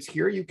neighborhoods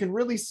here, you can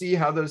really see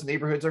how those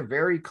neighborhoods are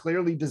very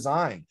clearly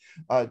designed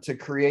to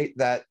create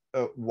that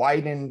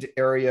widened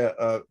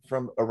area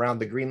from around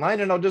the green line.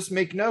 And I'll just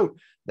make note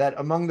that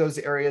among those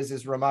areas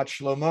is Ramat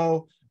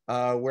Shlomo,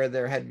 where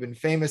there had been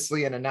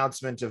famously an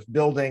announcement of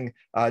building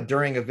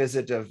during a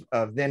visit of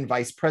then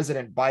Vice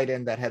President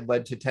Biden that had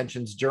led to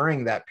tensions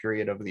during that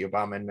period of the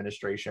Obama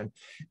administration.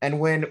 And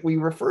when we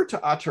refer to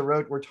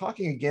Atarot, we're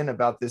talking again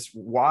about this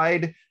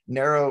wide,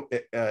 narrow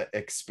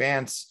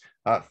expanse,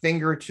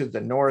 finger to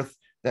the north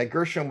that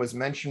Gershom was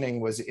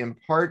mentioning was in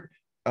part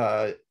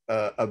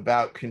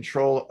about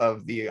control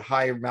of the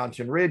high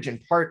mountain ridge, in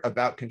part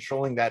about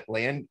controlling that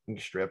landing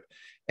strip.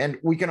 And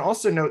we can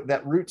also note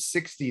that Route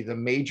 60, the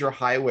major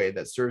highway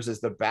that serves as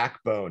the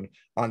backbone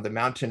on the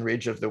mountain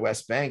ridge of the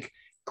West Bank,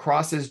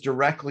 crosses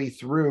directly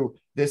through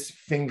this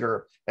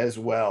finger as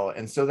well.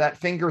 And so that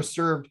finger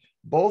served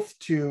both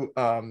to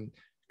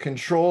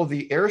control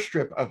the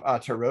airstrip of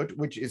Atarot,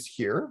 which is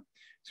here.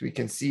 So we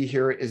can see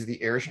here is the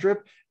airstrip,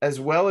 as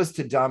well as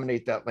to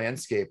dominate that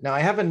landscape. Now, I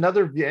have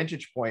another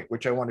vantage point,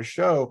 which I want to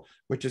show,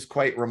 which is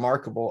quite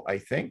remarkable, I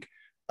think.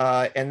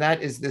 And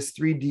that is this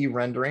 3D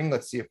rendering.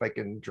 Let's see if I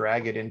can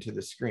drag it into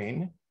the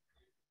screen.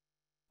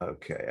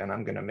 Okay, and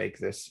I'm going to make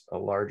this a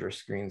larger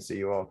screen so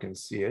you all can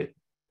see it.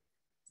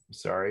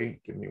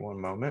 Sorry, give me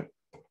one moment.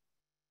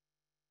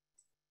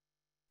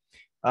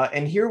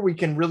 And here we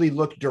can really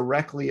look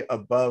directly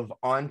above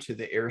onto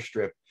the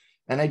airstrip.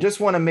 And I just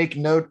want to make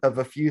note of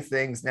a few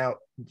things. Now,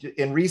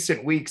 in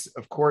recent weeks,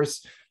 of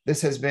course,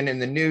 this has been in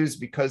the news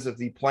because of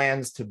the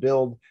plans to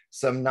build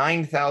some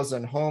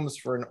 9,000 homes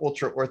for an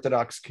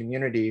ultra-Orthodox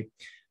community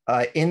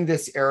in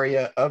this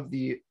area of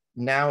the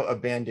now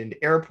abandoned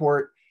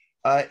airport.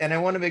 And I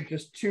want to make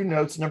just two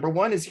notes. Number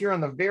one is here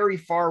on the very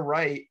far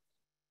right,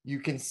 you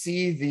can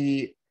see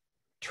the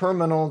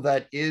terminal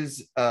that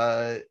is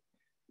the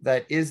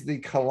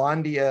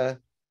Kalandia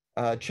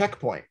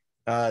checkpoint.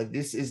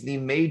 This is the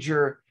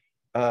major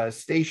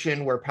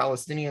station where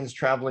Palestinians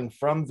traveling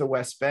from the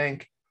West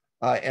Bank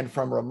and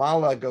from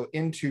Ramallah go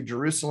into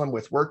Jerusalem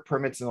with work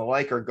permits and the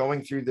like are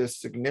going through this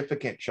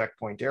significant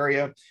checkpoint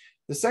area.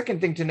 The second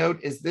thing to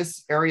note is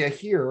this area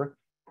here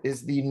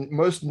is the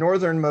most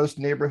northernmost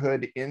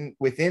neighborhood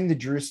within the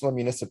Jerusalem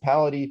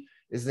municipality,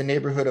 is the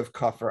neighborhood of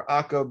Kafar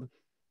Aqab,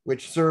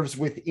 which serves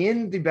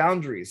within the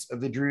boundaries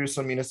of the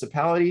Jerusalem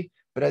municipality.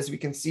 But as we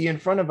can see in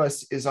front of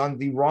us is on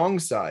the wrong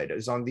side,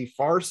 is on the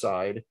far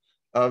side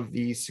of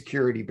the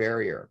security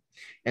barrier.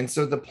 And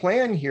so the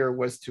plan here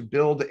was to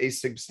build a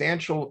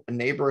substantial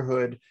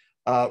neighborhood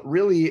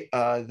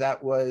that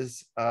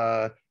was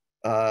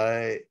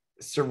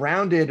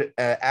surrounded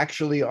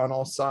actually on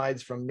all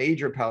sides from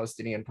major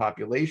Palestinian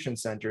population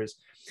centers.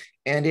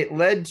 And it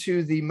led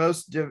to the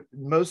most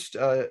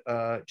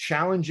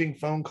challenging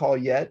phone call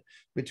yet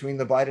between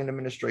the Biden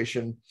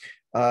administration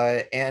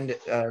and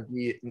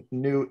the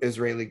new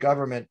Israeli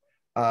government,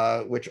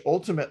 which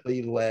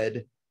ultimately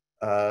led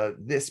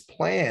this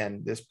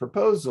plan, this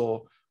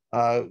proposal,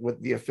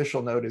 with the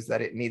official note is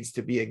that it needs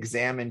to be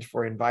examined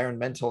for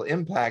environmental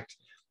impact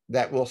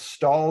that will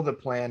stall the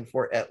plan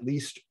for at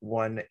least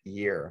 1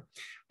 year.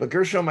 But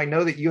Gershom, I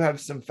know that you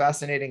have some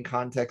fascinating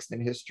context in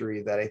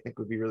history that I think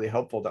would be really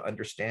helpful to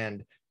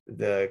understand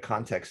the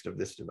context of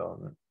this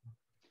development.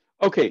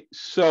 Okay,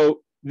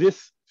 so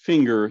this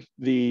finger,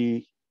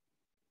 the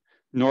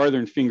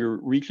northern finger,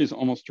 reaches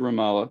almost to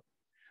Ramallah.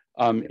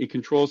 It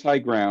controls high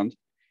ground.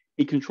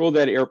 It controlled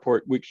that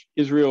airport, which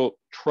Israel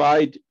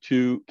tried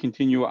to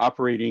continue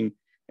operating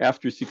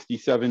after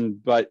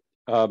 '67, but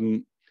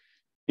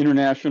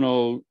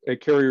international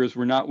carriers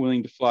were not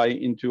willing to fly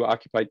into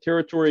occupied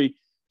territory.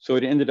 So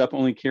it ended up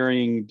only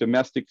carrying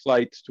domestic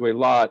flights to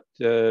Eilat,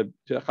 to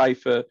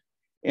Haifa.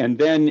 And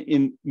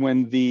then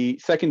when the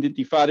second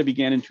Intifada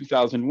began in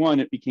 2001,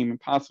 it became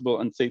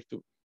impossible, unsafe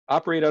to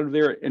operate out of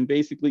there. And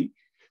basically,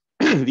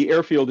 the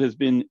airfield has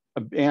been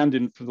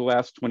abandoned for the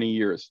last 20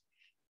 years.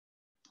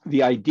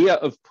 The idea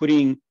of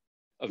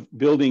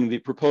building, the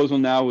proposal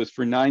now was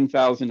for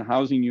 9,000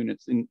 housing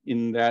units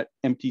in that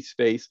empty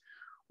space,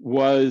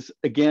 was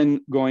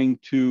again going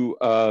to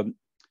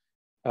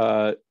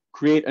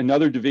create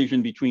another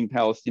division between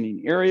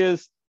Palestinian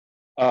areas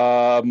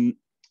and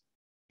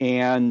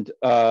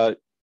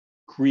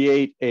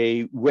create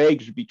a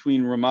wedge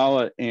between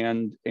Ramallah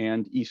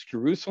and East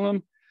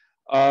Jerusalem.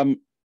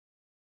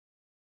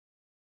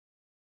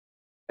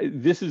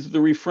 This is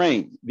the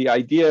refrain. The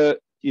idea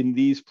in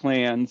these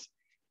plans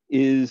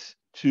is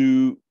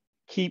to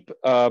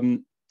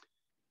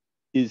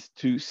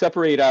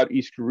separate out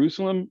East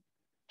Jerusalem,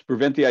 to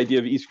prevent the idea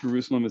of East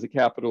Jerusalem as a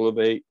capital of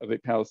a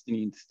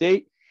Palestinian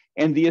state.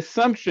 And the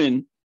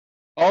assumption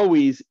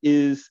always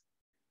is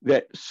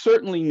that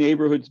certainly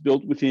neighborhoods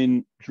built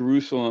within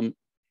Jerusalem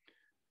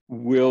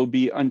will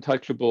be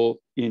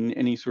untouchable in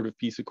any sort of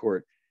peace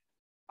accord.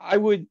 I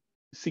would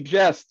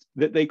suggest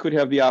that they could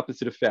have the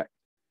opposite effect.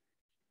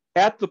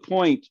 At the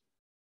point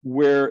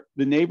where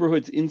the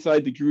neighborhoods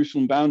inside the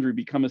Jerusalem boundary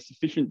become a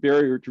sufficient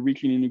barrier to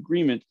reaching an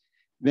agreement,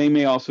 they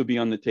may also be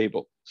on the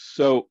table.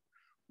 So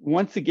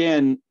once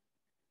again,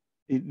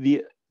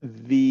 the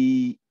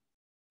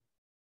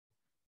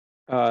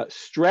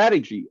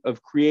strategy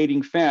of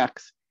creating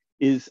facts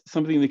is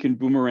something that can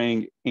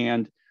boomerang,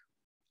 and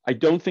I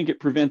don't think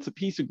it prevents a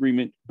peace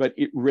agreement, but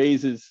it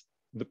raises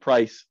the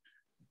price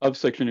of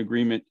such an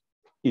agreement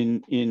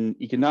in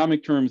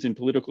economic terms, in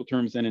political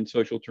terms, and in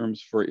social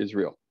terms for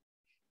Israel.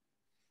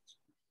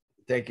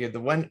 Thank you. The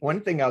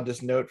one thing I'll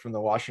just note from the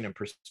Washington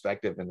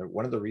perspective, and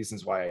one of the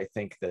reasons why I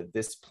think that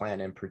this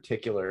plan in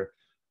particular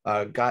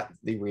got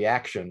the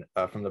reaction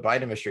from the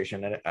Biden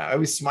administration, and I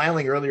was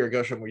smiling earlier,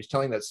 Gershom, when he was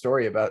telling that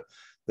story about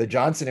the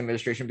Johnson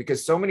administration,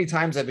 because so many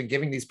times I've been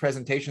giving these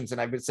presentations and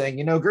I've been saying,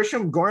 you know,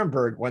 Gershom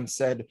Gorenberg once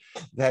said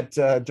that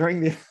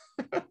during the,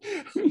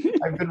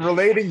 I've been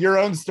relating your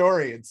own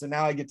story, and so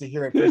now I get to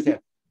hear it firsthand.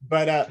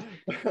 But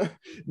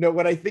no,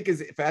 what I think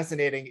is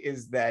fascinating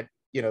is that,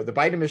 you know, the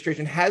Biden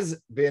administration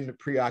has been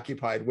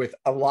preoccupied with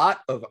a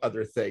lot of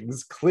other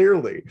things,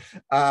 clearly,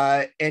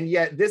 and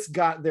yet this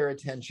got their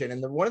attention.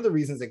 And one of the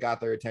reasons it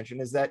got their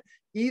attention is that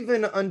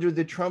even under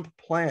the Trump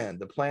plan,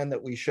 the plan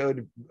that we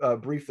showed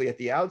briefly at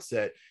the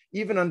outset,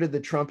 even under the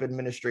Trump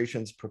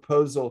administration's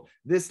proposal,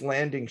 this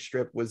landing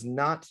strip was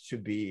not to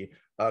be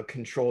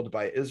controlled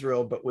by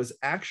Israel, but was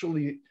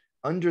actually,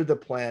 under the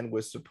plan,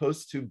 was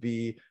supposed to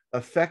be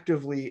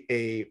effectively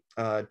a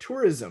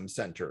tourism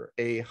center,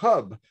 a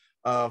hub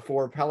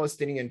for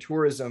Palestinian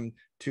tourism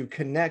to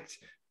connect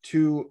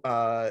to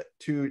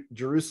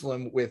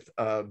Jerusalem with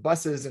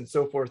buses and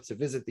so forth to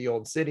visit the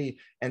old city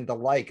and the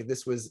like.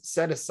 This was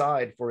set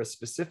aside for a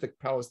specific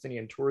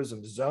Palestinian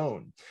tourism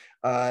zone.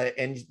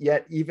 And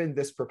yet even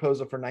this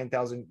proposal for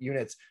 9,000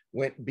 units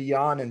went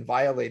beyond and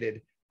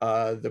violated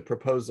the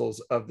proposals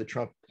of the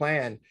Trump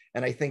plan.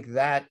 And I think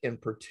that in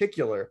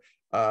particular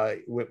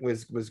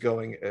was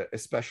going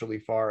especially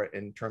far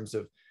in terms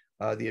of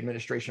the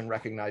administration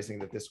recognizing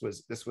that this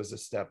was a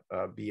step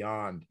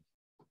beyond.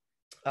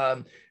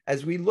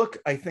 As we look,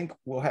 I think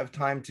we'll have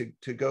time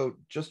to go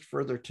just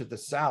further to the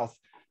south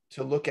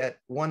to look at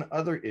one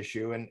other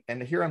issue.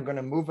 And here I'm going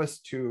to move us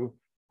to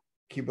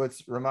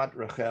Kibbutz Ramat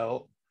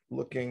Rachel,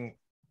 looking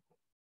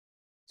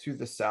to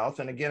the south.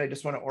 And again, I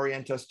just want to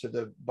orient us to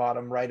the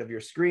bottom right of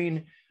your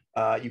screen.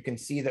 You can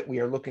see that we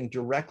are looking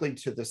directly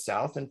to the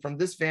south. And from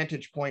this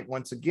vantage point,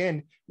 once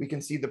again, we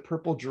can see the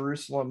purple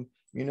Jerusalem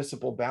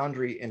municipal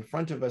boundary in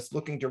front of us.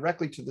 Looking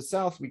directly to the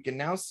south, we can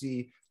now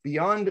see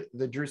beyond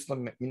the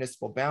Jerusalem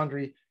municipal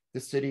boundary, the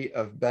city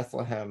of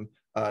Bethlehem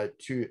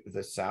to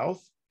the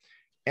south.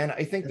 And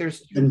I think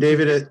there's and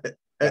David,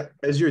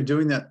 as you're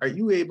doing that, are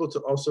you able to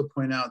also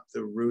point out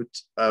the route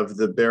of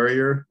the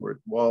barrier or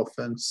wall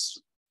fence?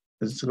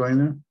 Is it going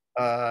there?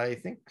 I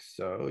think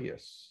so.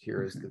 Yes.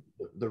 Here is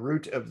the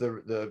route of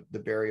the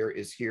barrier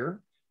is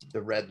here.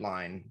 The red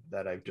line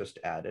that I've just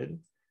added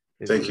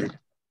is Thank the you. route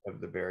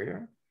of the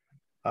barrier.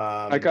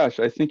 My gosh,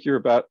 I think you're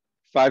about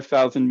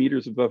 5,000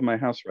 meters above my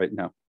house right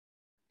now.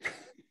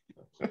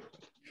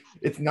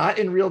 It's not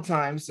in real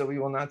time, so we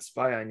will not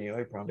spy on you,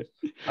 I promise.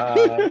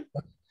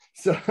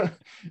 So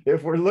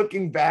if we're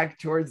looking back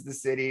towards the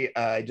city,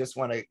 I just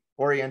want to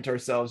orient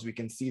ourselves. We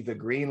can see the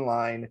green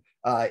line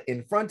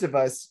in front of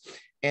us.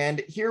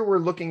 And here we're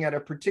looking at a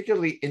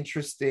particularly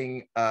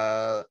interesting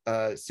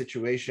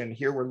situation.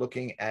 Here we're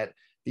looking at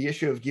the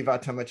issue of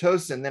Givat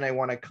HaMatos, and then I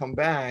want to come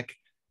back,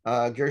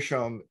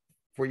 Gershom,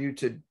 for you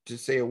to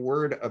say a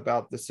word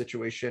about the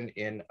situation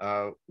in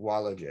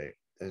Walaje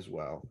as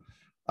well.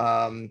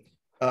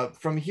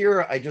 From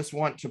here, I just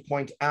want to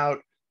point out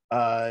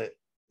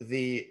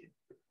the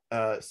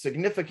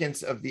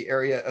significance of the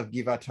area of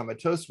Givat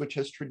HaMatos, which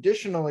has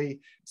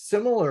traditionally,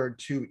 similar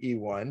to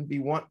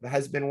E1,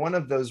 has been one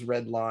of those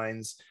red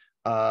lines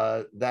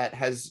that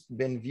has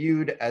been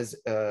viewed as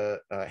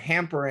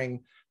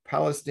hampering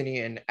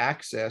Palestinian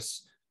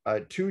access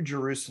to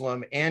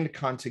Jerusalem and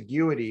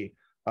contiguity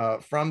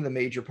from the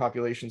major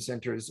population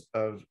centers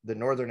of the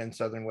northern and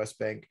southern West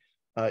Bank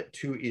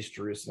to East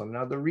Jerusalem.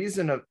 Now, the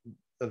reason of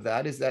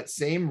that is that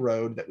same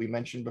road that we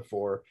mentioned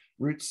before,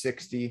 Route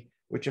 60,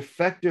 which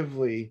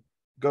effectively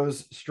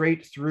goes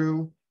straight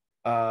through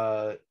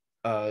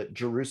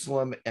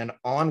Jerusalem and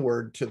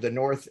onward to the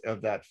north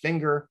of that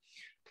finger.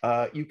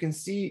 You can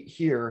see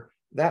here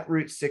that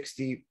Route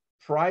 60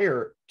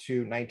 prior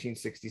to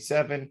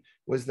 1967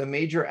 was the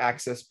major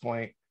access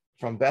point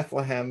from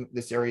Bethlehem,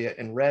 this area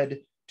in red,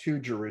 to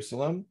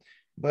Jerusalem.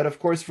 But of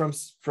course,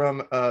 from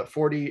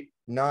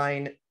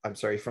 49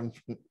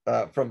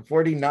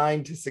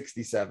 to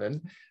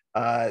 67,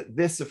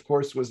 this of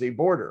course was a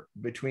border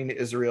between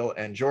Israel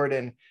and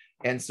Jordan.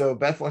 And so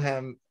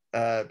Bethlehem,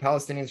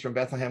 Palestinians from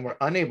Bethlehem were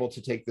unable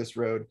to take this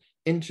road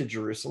into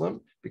Jerusalem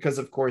because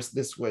of course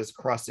this was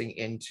crossing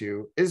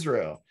into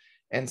Israel.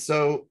 And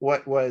so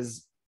what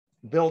was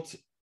built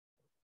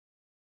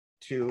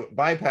to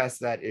bypass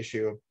that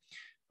issue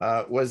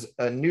was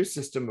a new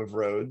system of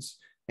roads.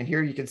 And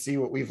here you can see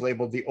what we've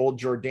labeled the Old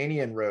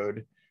Jordanian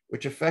Road,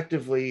 which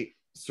effectively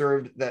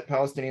served that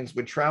Palestinians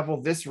would travel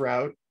this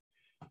route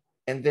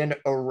and then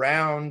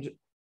around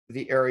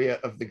the area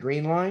of the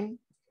Green Line.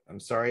 I'm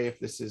sorry if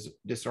this is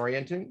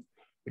disorienting,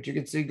 but you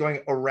can see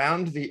going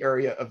around the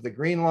area of the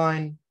Green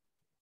Line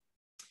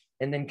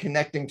and then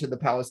connecting to the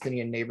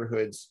Palestinian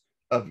neighborhoods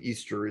of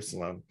East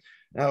Jerusalem.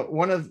 Now,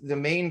 one of the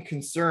main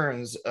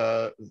concerns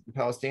the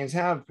Palestinians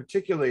have,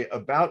 particularly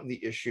about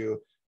the issue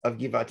of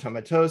Givat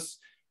HaMatos,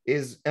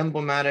 is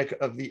emblematic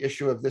of the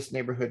issue of this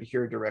neighborhood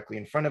here directly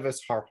in front of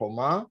us, Har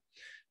Homa,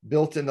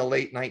 built in the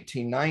late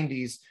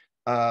 1990s,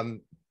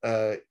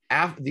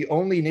 the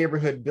only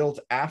neighborhood built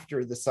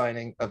after the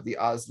signing of the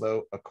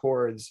Oslo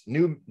Accords,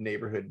 new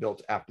neighborhood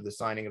built after the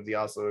signing of the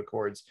Oslo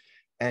Accords.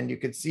 And you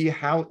can see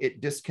how it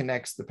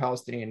disconnects the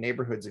Palestinian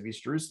neighborhoods of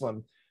East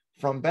Jerusalem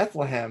from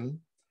Bethlehem,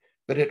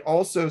 but it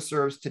also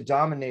serves to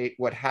dominate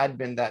what had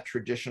been that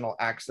traditional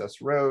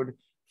access road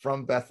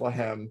from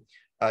Bethlehem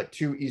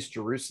to East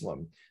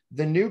Jerusalem.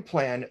 The new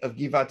plan of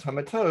Givat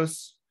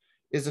HaMatos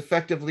is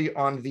effectively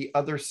on the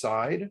other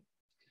side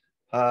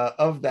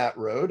of that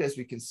road, as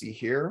we can see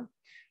here.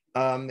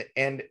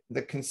 And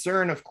the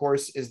concern, of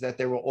course, is that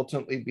there will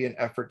ultimately be an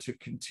effort to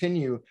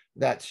continue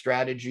that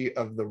strategy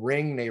of the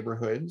ring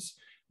neighborhoods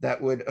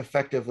that would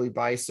effectively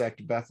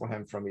bisect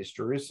Bethlehem from East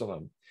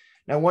Jerusalem.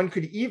 Now, one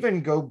could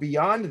even go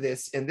beyond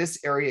this in this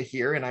area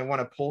here, and I want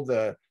to pull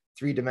the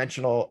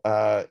three-dimensional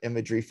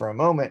imagery for a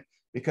moment,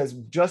 because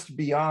just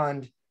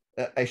beyond,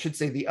 I should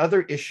say, the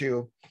other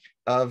issue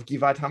of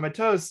Givat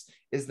HaMatos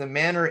is the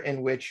manner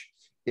in which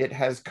it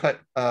has cut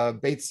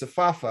Beit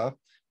Safafa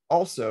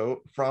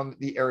also from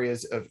the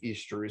areas of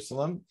East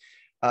Jerusalem.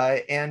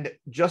 And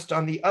just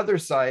on the other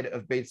side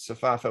of Beit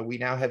Safafa, we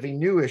now have a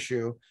new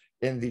issue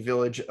in the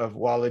village of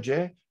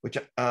Walaje, which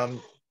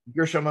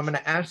Gershom, I'm going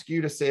to ask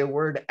you to say a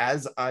word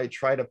as I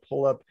try to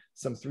pull up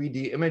some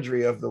 3D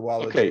imagery of the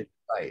Walaje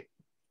site.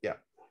 Yeah,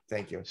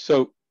 thank you.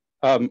 So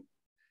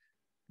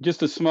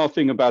just a small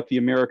thing about the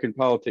American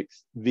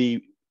politics.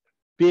 The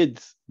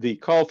bids, the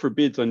call for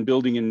bids on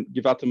building in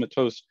Givat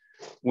HaMatos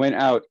went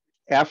out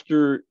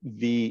after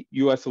the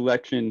US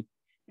election,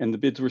 and the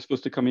bids were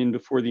supposed to come in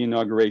before the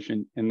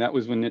inauguration. And that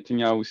was when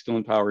Netanyahu was still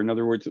in power. In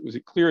other words, it was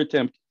a clear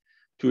attempt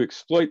to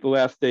exploit the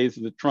last days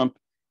of the Trump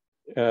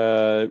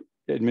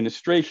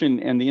administration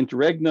and the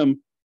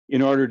interregnum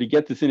in order to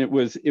get this in. It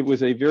was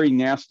a very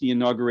nasty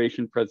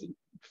inauguration present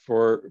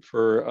for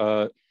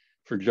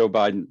Joe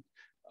Biden.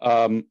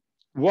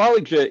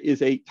 Walaje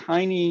is a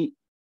tiny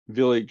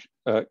village,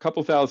 a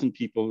couple thousand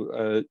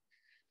people.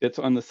 That's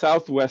on the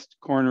southwest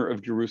corner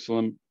of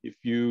Jerusalem. If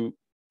you've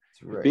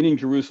been in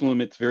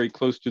Jerusalem, it's very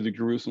close to the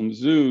Jerusalem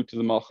Zoo, to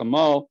the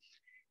Malchamal.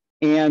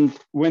 And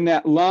when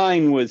that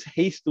line was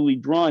hastily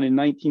drawn in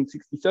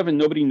 1967,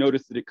 nobody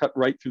noticed that it cut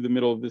right through the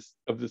middle of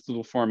this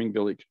little farming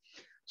village.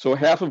 So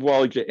half of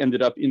Wallachia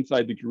ended up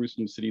inside the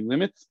Jerusalem city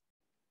limits.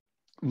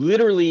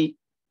 Literally,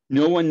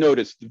 no one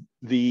noticed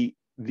the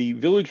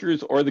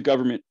villagers or the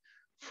government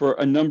for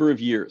a number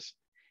of years.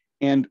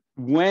 And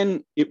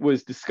when it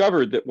was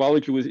discovered that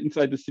Wallachia was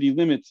inside the city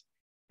limits,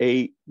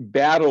 a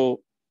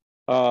battle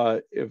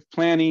of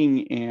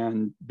planning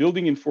and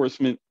building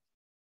enforcement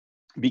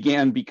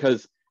began,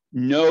 because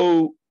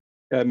no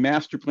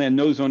master plan,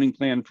 no zoning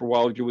plan for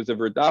Wallachia was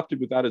ever adopted.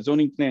 Without a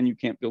zoning plan, you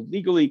can't build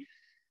legally.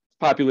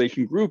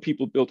 Population grew,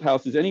 people built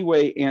houses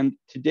anyway, and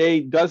today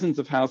dozens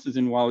of houses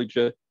in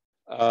Wallachia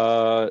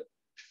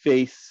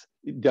face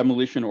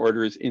demolition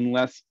orders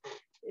unless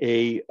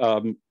a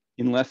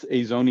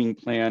zoning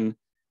plan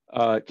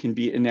can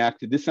be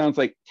enacted. This sounds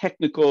like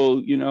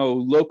technical,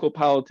 local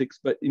politics,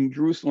 but in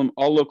Jerusalem,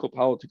 all local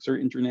politics are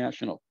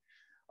international.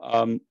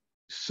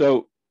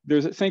 So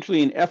there's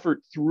essentially an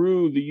effort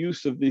through the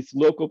use of this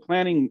local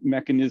planning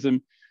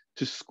mechanism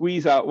to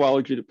squeeze out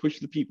Wallachia, to push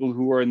the people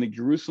who are in the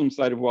Jerusalem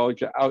side of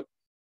Wallachia out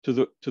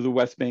to the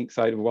West Bank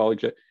side of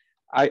Wallachia.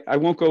 I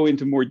won't go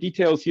into more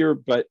details here,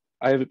 but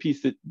I have a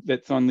piece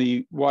that's on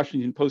the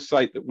Washington Post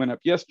site that went up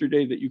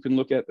yesterday that you can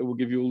look at that will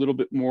give you a little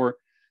bit more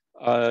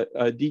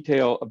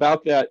detail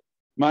about that.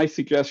 My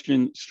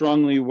suggestion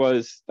strongly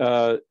was,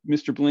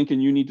 Mr.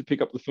 Blinken, you need to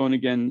pick up the phone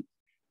again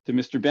to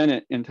Mr.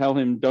 Bennett and tell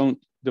him don't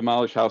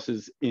demolish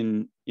houses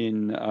in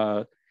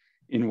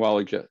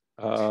Wallachia.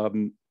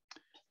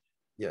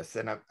 Yes,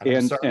 and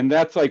I'm sorry. And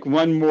that's like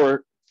one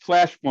more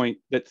flashpoint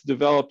that's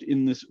developed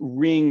in this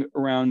ring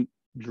around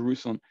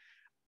Jerusalem.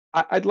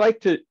 I'd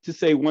like to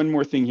say one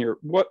more thing here.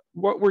 What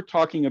we're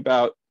talking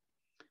about,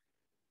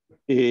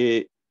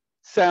 it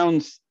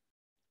sounds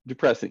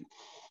depressing.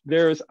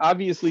 There's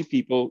obviously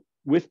people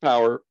with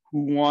power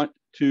who want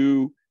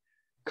to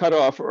cut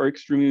off or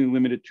extremely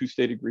limit a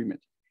two-state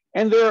agreement.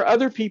 And there are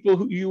other people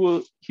who you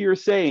will hear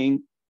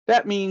saying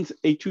that means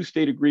a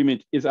two-state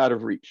agreement is out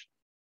of reach.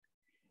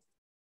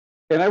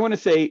 And I want to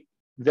say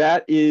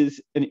that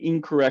is an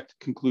incorrect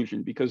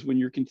conclusion, because when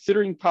you're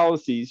considering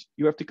policies,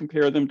 you have to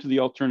compare them to the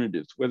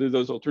alternatives, whether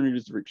those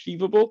alternatives are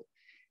achievable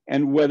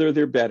and whether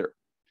they're better.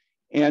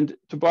 And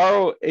to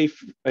borrow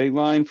a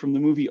line from the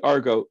movie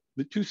Argo,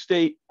 the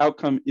two-state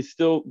outcome is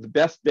still the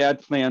best bad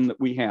plan that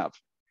we have.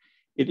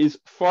 It is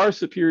far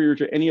superior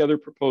to any other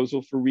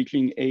proposal for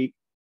reaching a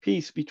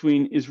peace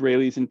between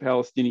Israelis and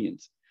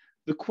Palestinians.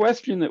 The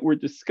question that we're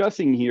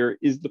discussing here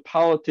is the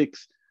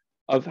politics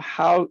of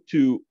how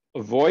to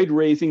avoid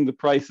raising the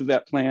price of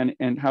that plan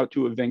and how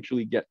to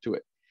eventually get to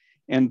it.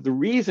 And the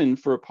reason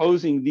for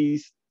opposing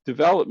these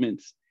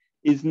developments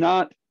is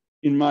not,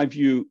 in my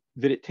view,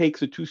 that it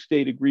takes a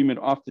two-state agreement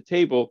off the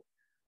table,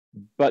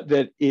 but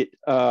that it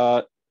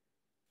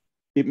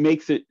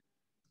makes it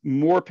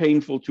more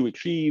painful to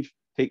achieve,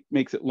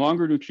 makes it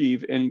longer to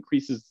achieve, and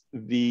increases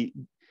the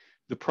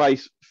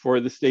price for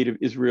the state of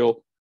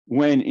Israel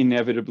when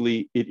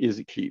inevitably it is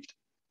achieved.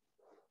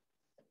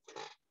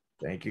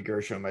 Thank you,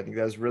 Gershom. I think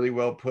that was really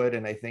well put.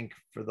 And I think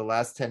for the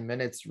last 10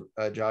 minutes,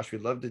 Josh, we'd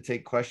love to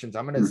take questions.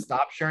 I'm going to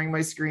stop sharing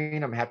my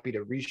screen. I'm happy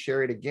to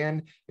reshare it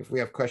again if we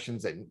have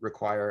questions that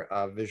require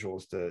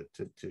visuals to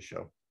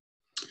show.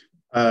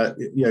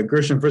 Yeah,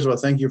 Gershom, first of all,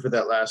 thank you for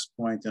that last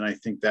point. And I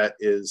think that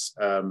is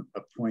a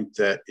point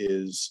that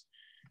is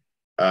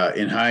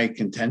in high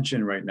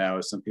contention right now,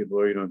 as some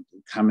people are,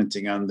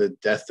 commenting on the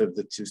death of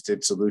the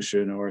two-state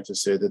solution, or to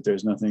say that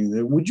there's nothing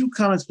there. Would you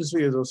comment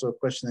specifically? There's also a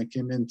question that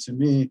came in to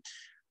me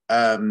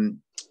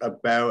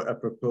about a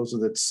proposal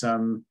that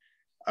some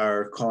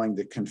are calling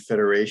the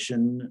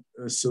Confederation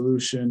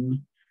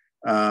solution,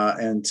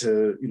 and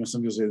to,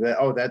 some people say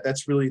that,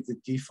 that's really the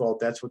default,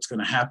 that's what's going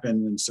to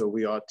happen, and so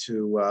we ought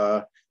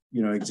to,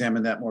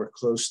 examine that more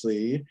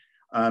closely.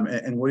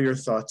 And what are your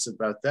thoughts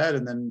about that?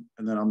 And then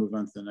I'll move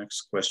on to the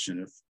next question,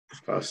 if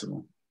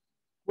possible.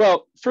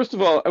 Well, first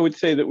of all, I would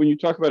say that when you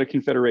talk about a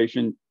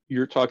confederation,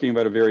 you're talking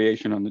about a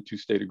variation on the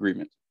two-state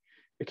agreement.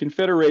 A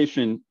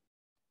confederation,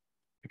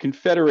 a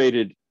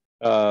confederated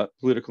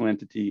political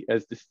entity,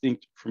 as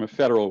distinct from a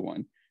federal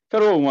one.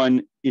 Federal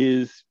one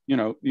is,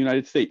 the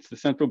United States. The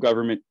central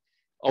government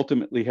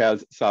ultimately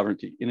has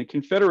sovereignty. In a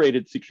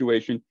confederated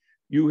situation,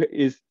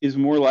 is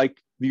more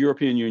like the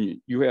European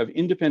Union. You have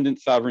independent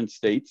sovereign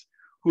states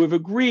who have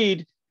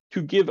agreed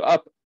to give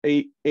up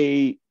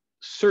a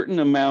certain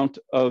amount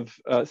of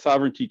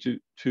sovereignty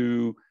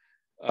to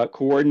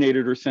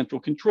coordinated or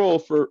central control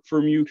for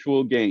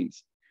mutual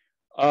gains.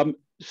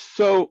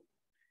 So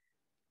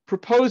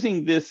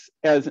proposing this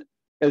as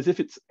if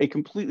it's a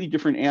completely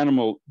different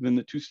animal than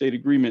the two-state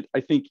agreement,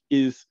 I think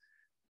is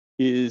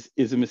a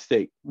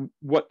mistake.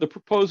 What the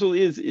proposal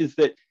is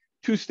that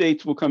two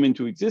states will come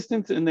into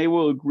existence and they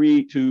will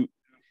agree to,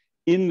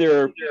 in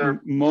their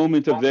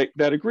moment of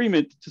that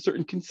agreement, to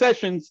certain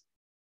concessions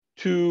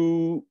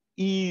to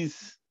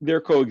ease their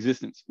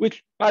coexistence,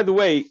 which, by the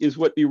way, is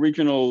what the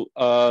original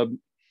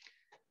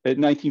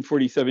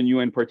 1947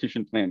 UN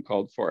partition plan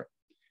called for.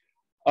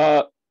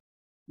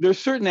 There's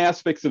certain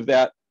aspects of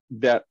that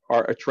that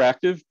are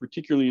attractive,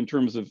 particularly in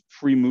terms of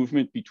free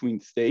movement between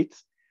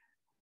states.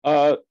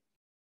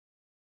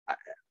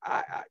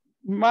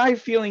 My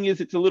feeling is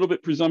it's a little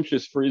bit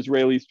presumptuous for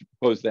Israelis to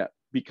propose that,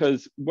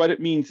 because what it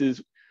means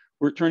is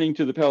we're turning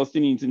to the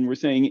Palestinians and we're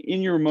saying,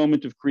 in your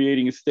moment of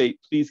creating a state,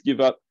 please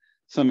give up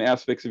some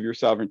aspects of your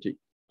sovereignty.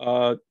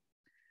 I'm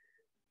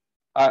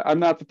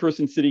not the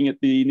person sitting at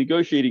the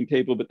negotiating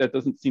table, but that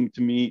doesn't seem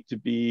to me to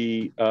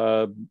be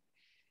the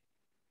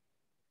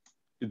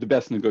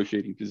best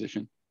negotiating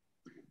position.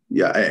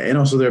 Yeah, and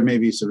also there may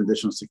be some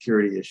additional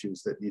security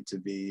issues that need to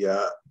be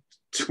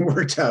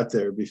worked out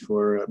there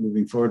before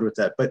moving forward with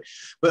that. But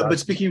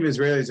speaking of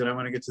Israelis, and I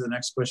want to get to the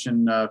next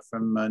question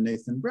from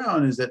Nathan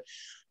Brown, is that,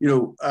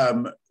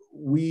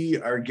 we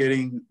are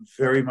getting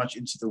very much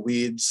into the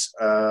weeds,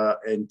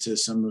 into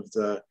some of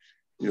the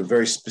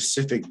very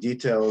specific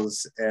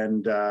details,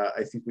 and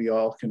I think we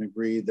all can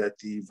agree that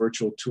the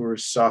virtual tour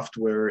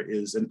software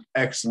is an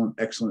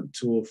excellent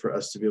tool for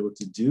us to be able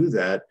to do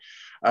that.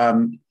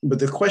 But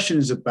the question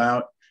is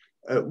about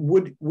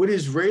would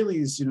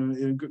Israelis,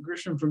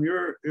 Gershom, from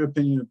your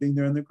opinion of being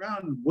there on the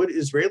ground, would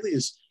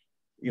Israelis,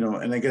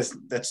 and I guess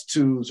that's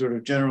too sort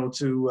of general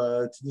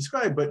to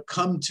describe, but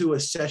come to a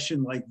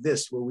session like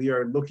this where we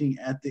are looking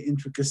at the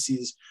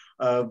intricacies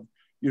of,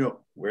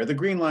 where the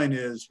green line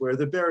is, where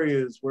the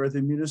barriers, where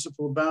the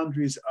municipal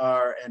boundaries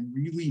are, and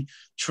really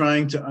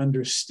trying to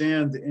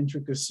understand the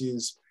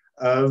intricacies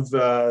of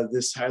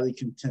this highly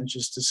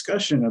contentious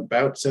discussion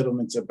about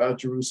settlements, about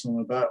Jerusalem,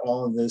 about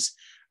all of this.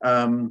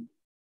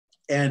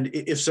 And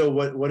if so,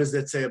 what does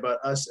that say about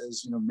us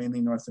as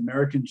mainly North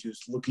American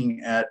Jews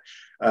looking at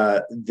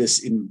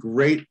this in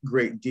great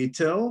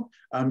detail,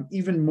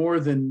 even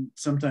more than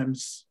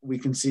sometimes we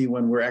can see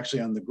when we're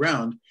actually on the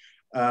ground,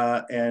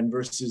 and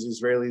versus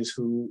Israelis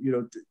who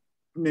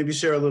maybe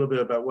share a little bit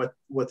about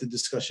what the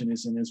discussion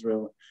is in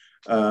Israel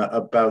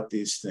about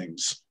these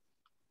things.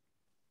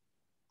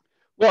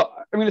 Well,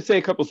 I'm going to say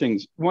a couple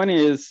things. One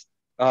is,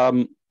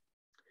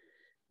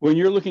 when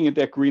you're looking at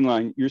that green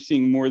line, you're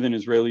seeing more than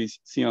Israelis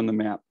see on the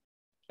map.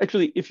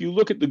 Actually, if you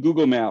look at the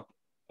Google map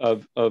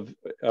of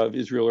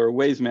Israel, or a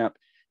Waze map,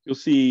 you'll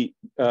see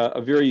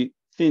a very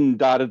thin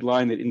dotted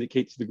line that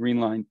indicates the green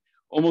line,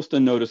 almost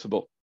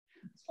unnoticeable.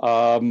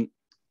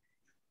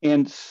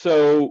 And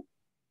so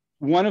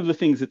one of the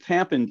things that's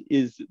happened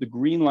is that the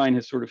green line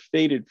has sort of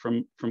faded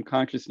from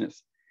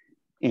consciousness.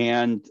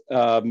 And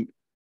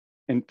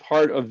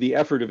part of the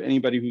effort of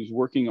anybody who's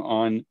working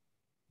on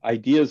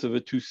ideas of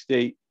a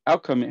two-state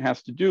outcome, it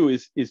has to do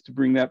is to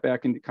bring that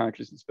back into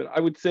consciousness. But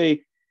I would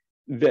say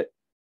that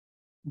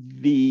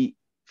the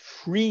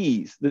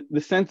freeze,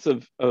 the sense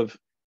of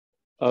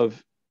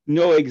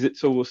no exit,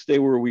 so we'll stay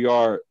where we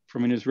are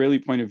from an Israeli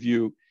point of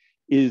view,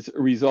 is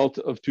a result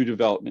of two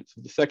developments: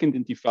 the Second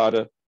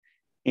Intifada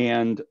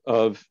and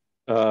of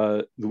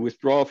the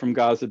withdrawal from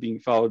Gaza being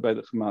followed by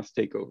the Hamas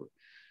takeover.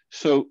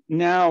 So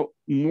now,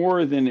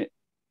 more than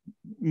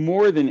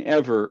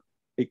ever,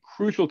 a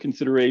crucial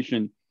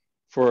consideration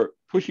for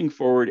pushing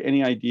forward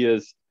any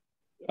ideas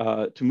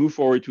to move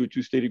forward to a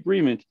two-state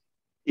agreement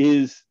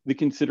is the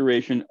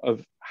consideration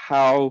of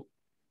how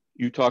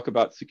you talk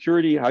about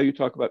security, how you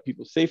talk about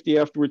people's safety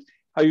afterwards,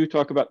 how you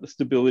talk about the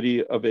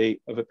stability of a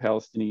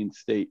Palestinian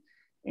state.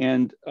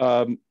 And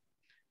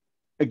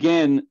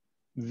again,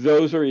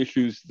 those are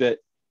issues that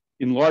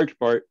in large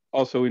part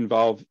also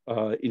involve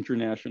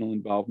international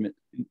involvement,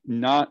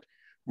 not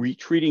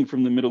retreating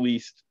from the Middle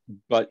East,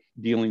 but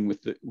dealing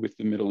with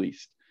the Middle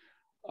East.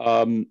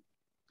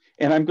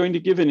 And I'm going to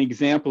give an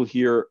example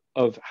here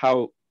of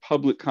how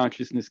public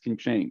consciousness can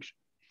change.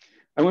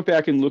 I went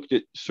back and looked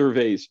at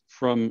surveys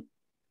from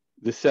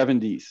the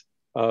 70s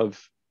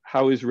of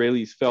how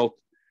Israelis felt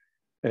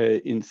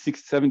in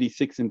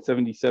 76 and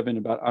 77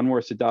 about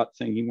Anwar Sadat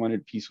saying he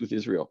wanted peace with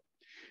Israel.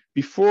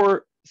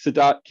 Before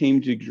Sadat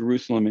came to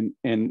Jerusalem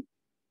and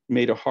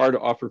made a hard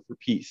offer for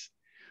peace,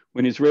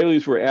 when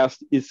Israelis were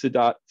asked, is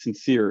Sadat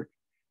sincere?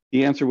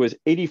 The answer was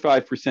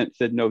 85%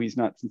 said, no, he's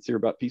not sincere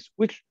about peace,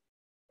 which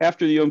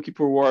after the Yom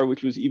Kippur War,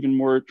 which was even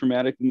more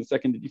traumatic than the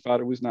Second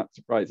Intifada, was not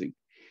surprising.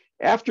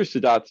 After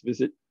Sadat's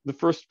visit, the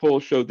first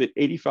poll showed that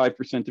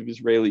 85% of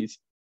Israelis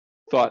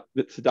thought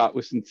that Sadat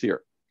was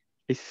sincere,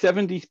 a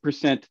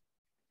 70%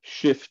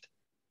 shift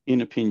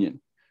in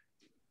opinion.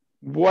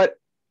 What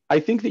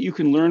I think that you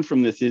can learn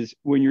from this is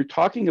when you're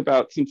talking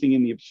about something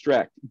in the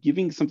abstract,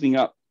 giving something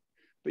up,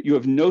 but you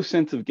have no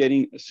sense of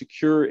getting a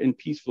secure and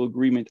peaceful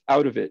agreement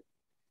out of it,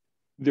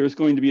 there's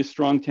going to be a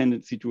strong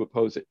tendency to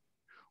oppose it.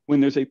 When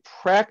there's a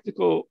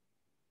practical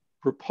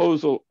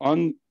proposal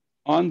on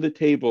the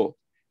table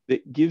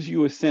that gives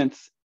you a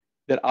sense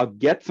that I'll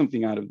get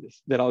something out of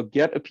this, that I'll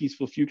get a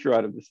peaceful future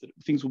out of this, that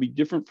things will be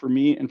different for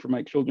me and for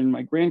my children and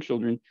my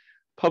grandchildren,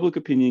 public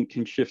opinion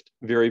can shift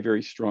very,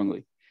 very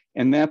strongly.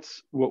 And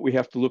that's what we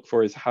have to look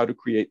for, is how to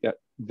create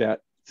that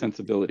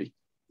sensibility.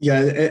 Yeah,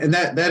 and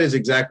that is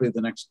exactly the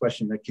next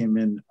question that came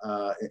in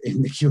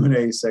the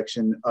Q&A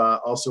section,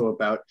 also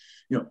about,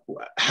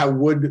 how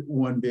would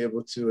one be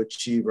able to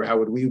achieve, or how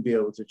would we be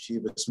able to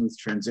achieve a smooth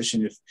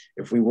transition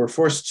if we were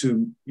forced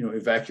to,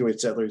 evacuate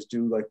settlers,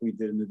 do like we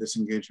did in the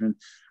disengagement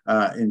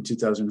in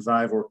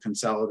 2005, or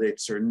consolidate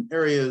certain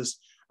areas.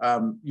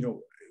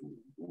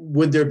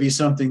 Would there be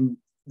something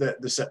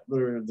that the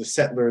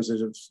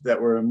settlers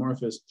that were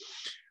amorphous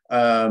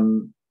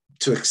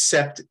to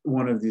accept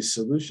one of these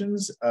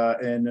solutions?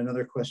 And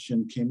another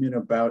question came in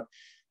about,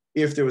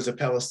 if there was a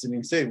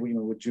Palestinian state,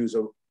 would Jews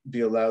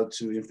be allowed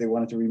to, if they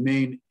wanted to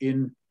remain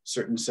in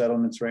certain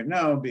settlements right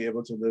now, be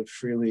able to live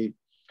freely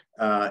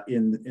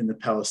in the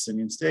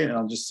Palestinian state? And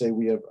I'll just say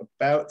we have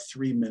about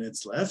 3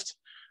 minutes left,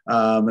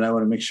 and I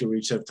want to make sure we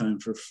each have time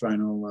for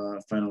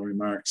final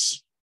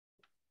remarks.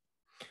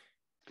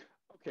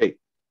 Okay.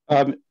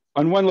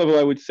 On one level,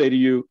 I would say to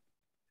you,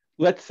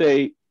 let's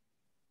say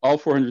all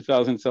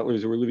 400,000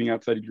 settlers who were living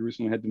outside of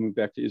Jerusalem had to move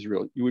back to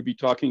Israel. You would be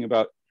talking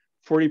about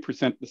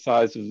 40% the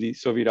size of the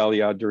Soviet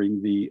Aliyah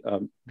during the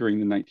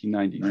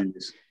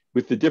 1990s,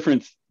 with the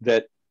difference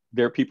that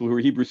there are people who are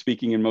Hebrew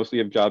speaking and mostly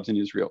have jobs in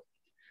Israel.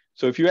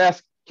 So if you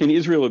ask, can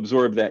Israel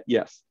absorb that?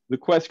 Yes. The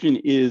question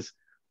is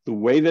the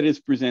way that it's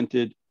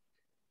presented,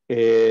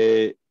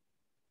 the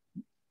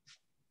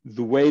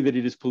way that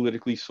it is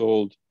politically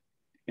sold,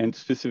 and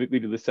specifically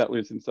to the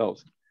settlers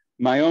themselves.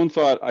 My own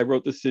thought, I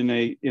wrote this in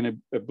a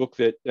book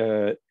that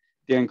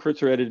Dan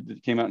Kurtzer edited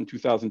that came out in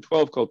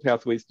 2012 called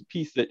Pathways to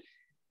Peace, that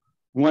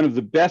one of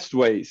the best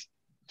ways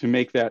to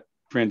make that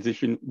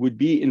transition would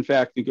be, in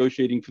fact,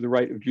 negotiating for the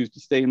right of Jews to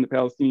stay in the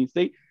Palestinian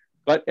state,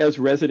 but as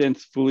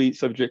residents fully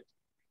subject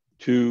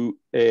to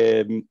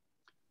the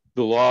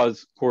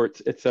laws,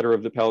 courts, et cetera,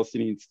 of the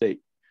Palestinian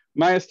state.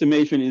 My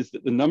estimation is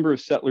that the number of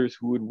settlers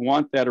who would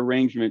want that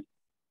arrangement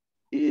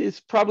is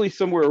probably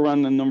somewhere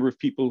around the number of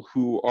people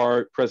who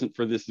are present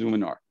for this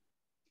Zoominar.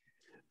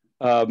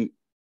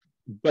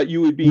 But you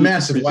would be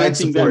massive wide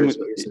support,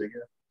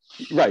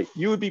 right.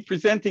 You would be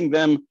presenting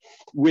them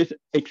with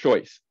a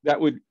choice that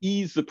would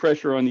ease the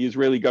pressure on the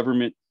Israeli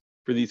government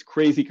for these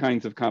crazy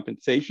kinds of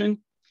compensation,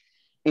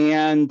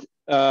 and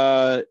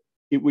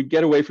it would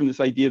get away from this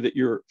idea that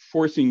you're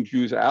forcing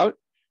Jews out.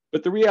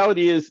 But the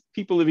reality is,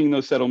 people living in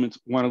those settlements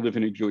want to live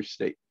in a Jewish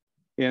state,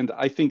 and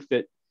I think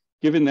that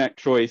given that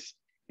choice,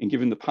 and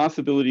given the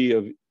possibility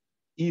of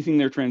easing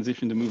their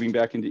transition to moving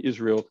back into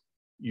Israel,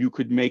 you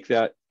could make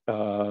that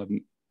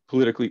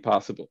politically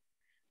possible.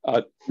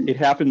 It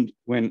happened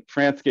when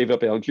France gave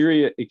up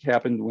Algeria. It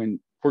happened when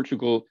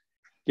Portugal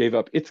gave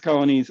up its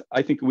colonies.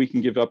 I think we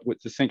can give up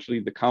what's essentially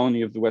the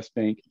colony of the West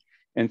Bank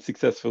and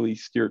successfully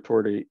steer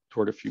toward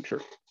a future.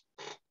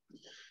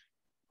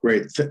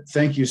 Great.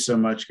 Thank you so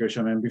much,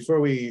 Gershom. And before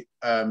we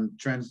I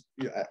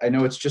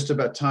know it's just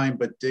about time,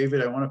 but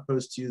David, I want to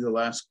pose to you the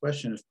last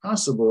question, if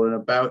possible, and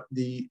about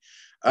the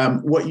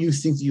what you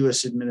think the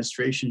U.S.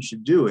 administration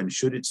should do, and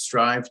should it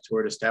strive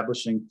toward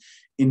establishing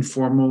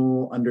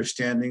informal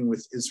understanding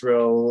with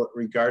Israel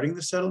regarding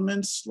the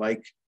settlements,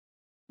 like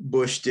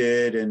Bush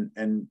did,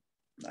 and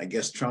I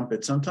guess Trump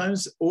at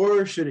sometimes,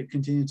 or should it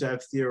continue to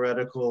have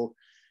theoretical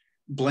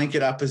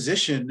blanket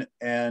opposition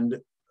and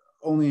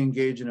only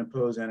engage and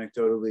oppose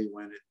anecdotally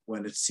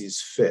when it sees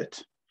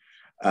fit,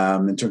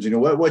 in terms of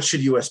what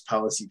should U.S.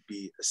 policy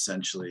be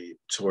essentially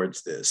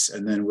towards this,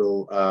 and then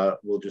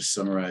we'll just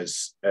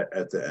summarize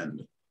at the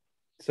end.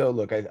 So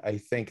look, I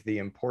think the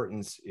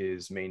importance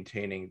is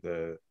maintaining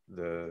the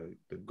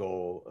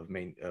goal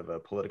of a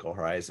political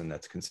horizon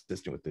that's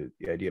consistent with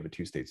the idea of a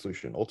two-state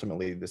solution.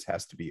 Ultimately, this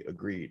has to be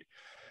agreed.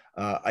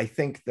 I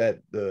think that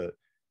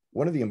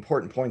one of the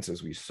important points,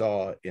 as we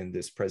saw in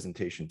this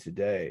presentation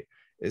today,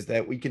 is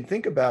that we can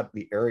think about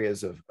the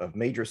areas of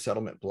major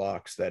settlement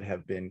blocks that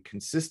have been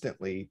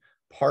consistently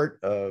part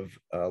of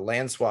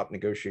land swap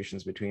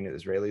negotiations between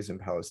Israelis and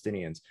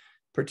Palestinians,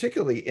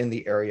 particularly in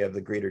the area of the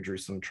Greater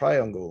Jerusalem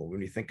Triangle,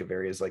 when you think of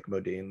areas like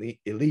Modi'in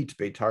Illit,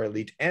 Beitar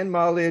Illit, and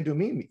Ma'ale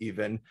Adumim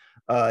even,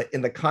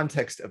 in the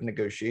context of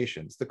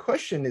negotiations. The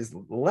question is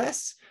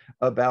less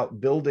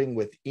about building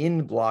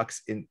within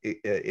blocks.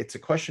 It's a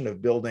question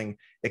of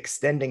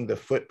extending the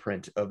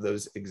footprint of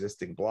those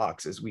existing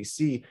blocks. As we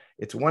see,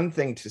 it's one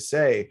thing to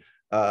say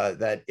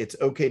that it's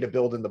okay to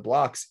build in the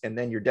blocks, and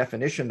then your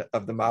definition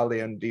of the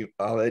Ma'ale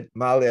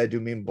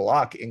Adumim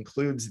block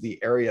includes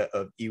the area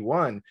of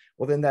E1,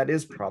 well, then that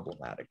is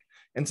problematic.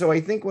 And so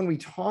I think when we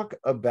talk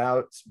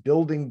about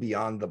building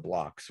beyond the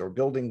blocks or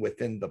building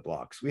within the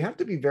blocks, we have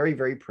to be very,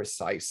 very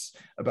precise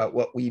about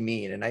what we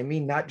mean. And I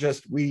mean not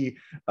just we,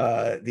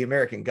 the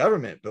American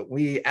government, but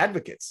we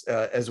advocates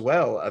as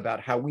well,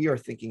 about how we are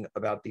thinking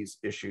about these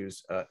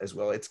issues as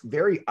well. It's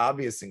very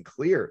obvious and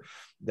clear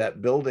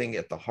that building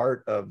at the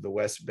heart of the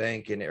West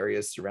Bank in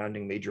areas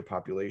surrounding major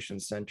population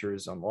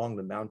centers along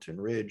the mountain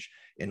ridge,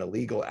 in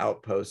illegal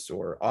outposts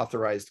or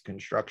authorized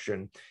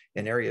construction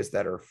in areas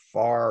that are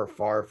far,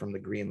 far from the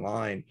Green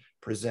Line,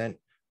 present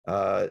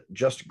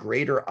just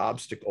greater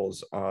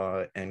obstacles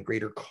and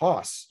greater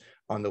costs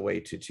on the way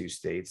to two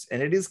states.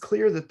 And it is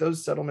clear that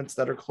those settlements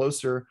that are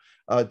closer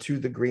to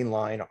the Green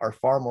Line are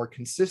far more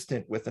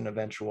consistent with an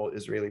eventual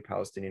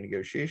Israeli-Palestinian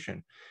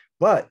negotiation.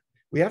 But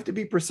we have to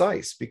be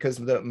precise, because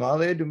the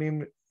Ma'ale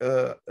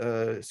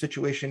Adumim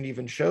situation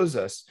even shows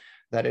us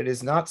that it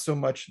is not so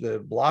much the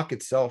block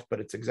itself,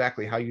 but it's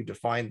exactly how you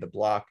define the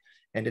block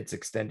and its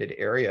extended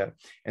area.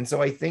 And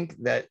so I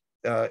think that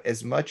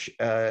as much,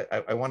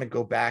 I want to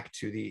go back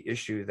to the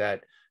issue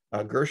that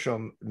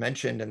Gershom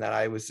mentioned and that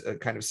I was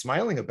kind of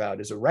smiling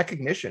about, is a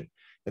recognition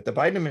that the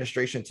Biden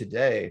administration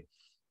today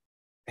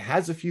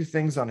has a few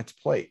things on its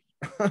plate,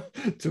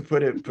 to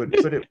put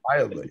it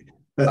mildly.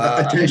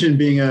 Attention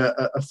being a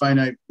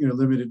finite,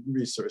 limited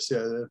resource.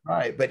 Yeah.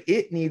 Right, but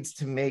it needs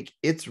to make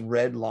its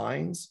red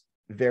lines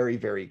very,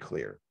 very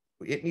clear.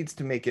 It needs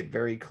to make it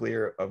very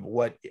clear of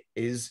what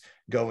is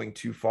going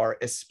too far,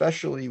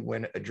 especially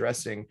when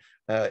addressing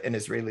an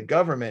Israeli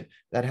government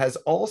that has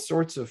all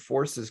sorts of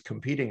forces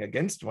competing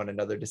against one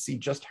another to see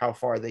just how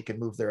far they can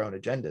move their own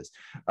agendas.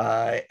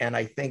 And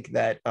I think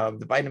that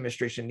the Biden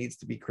administration needs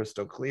to be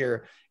crystal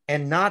clear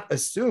and not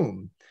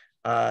assume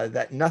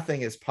that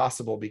nothing is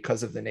possible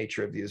because of the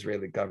nature of the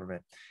Israeli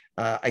government.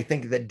 I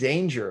think the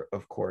danger,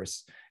 of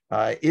course,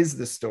 is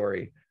the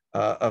story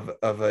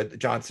of a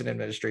Johnson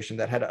administration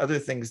that had other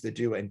things to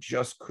do and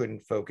just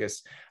couldn't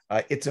focus.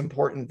 It's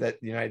important that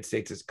the United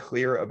States is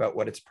clear about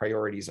what its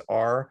priorities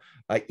are.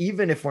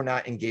 Even if we're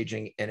not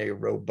engaging in a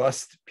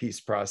robust peace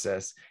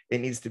process,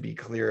 it needs to be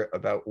clear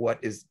about what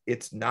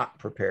it's not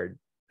prepared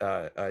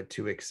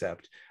to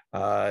accept,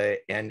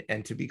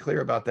 and to be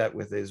clear about that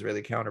with the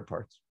Israeli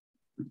counterparts.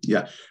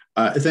 Yeah,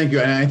 thank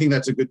you. And I think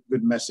that's a good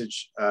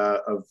message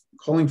of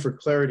calling for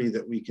clarity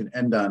that we can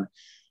end on.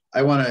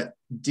 I want to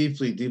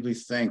deeply, deeply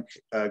thank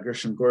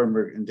Gershom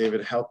Gorenberg and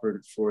David Halperin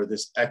for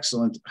this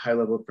excellent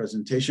high-level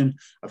presentation.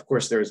 Of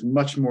course, there is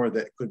much more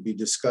that could be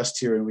discussed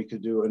here, and we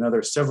could do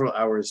another several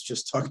hours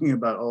just talking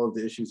about all of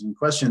the issues and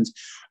questions.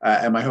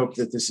 And I hope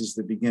that this is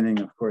the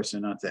beginning, of course,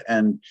 and not the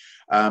end.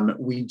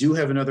 We do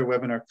have another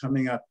webinar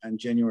coming up on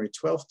January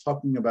 12th,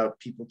 talking about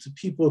people to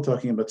people,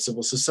 talking about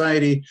civil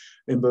society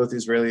in both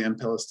Israeli and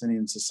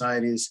Palestinian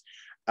societies.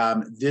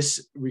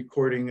 This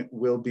recording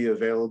will be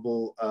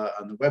available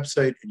on the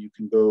website, and you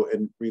can go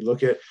and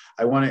relook it.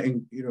 I want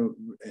to,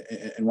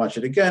 and watch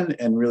it again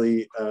and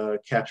really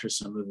capture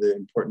some of the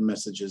important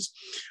messages.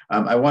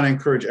 I want to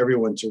encourage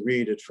everyone to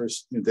read at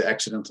first The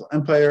Accidental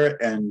Empire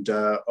and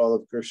all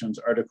of Gershom's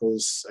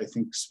articles, I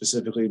think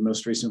specifically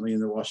most recently in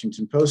the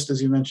Washington Post, as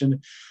you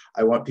mentioned.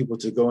 I want people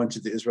to go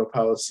into the Israel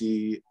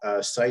Policy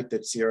site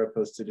that Sierra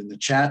posted in the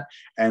chat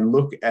and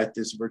look at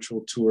this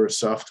virtual tour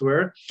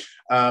software.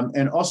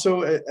 And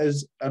also,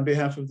 as on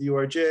behalf of the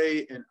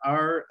URJ and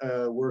our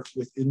work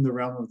within the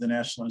realm of the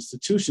national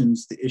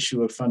institutions, the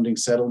issue of funding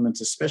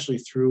settlements, especially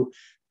through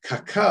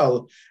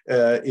Kakal,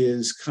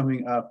 is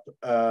coming up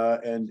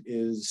and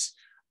is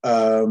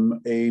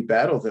a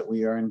battle that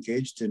we are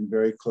engaged in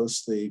very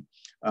closely.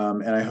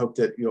 And I hope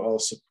that you all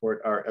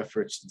support our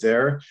efforts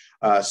there.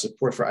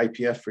 Support for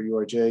IPF for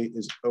URJ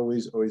is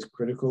always, always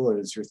critical.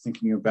 As you're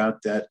thinking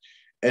about that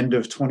end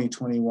of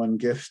 2021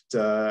 gift,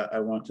 I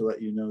want to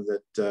let you know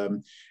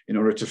that in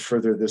order to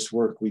further this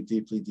work, we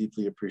deeply,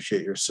 deeply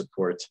appreciate your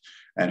support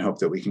and hope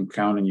that we can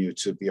count on you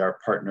to be our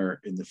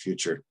partner in the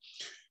future.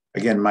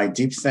 Again, my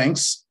deep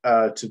thanks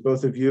to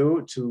both of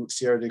you, to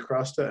Sierra de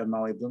Crosta and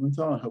Molly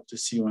Blumenthal. I hope to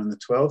see you on the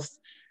 12th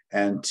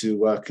and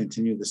to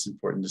continue this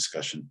important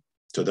discussion.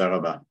 Toda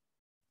rabba.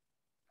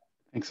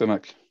 Thanks so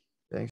much.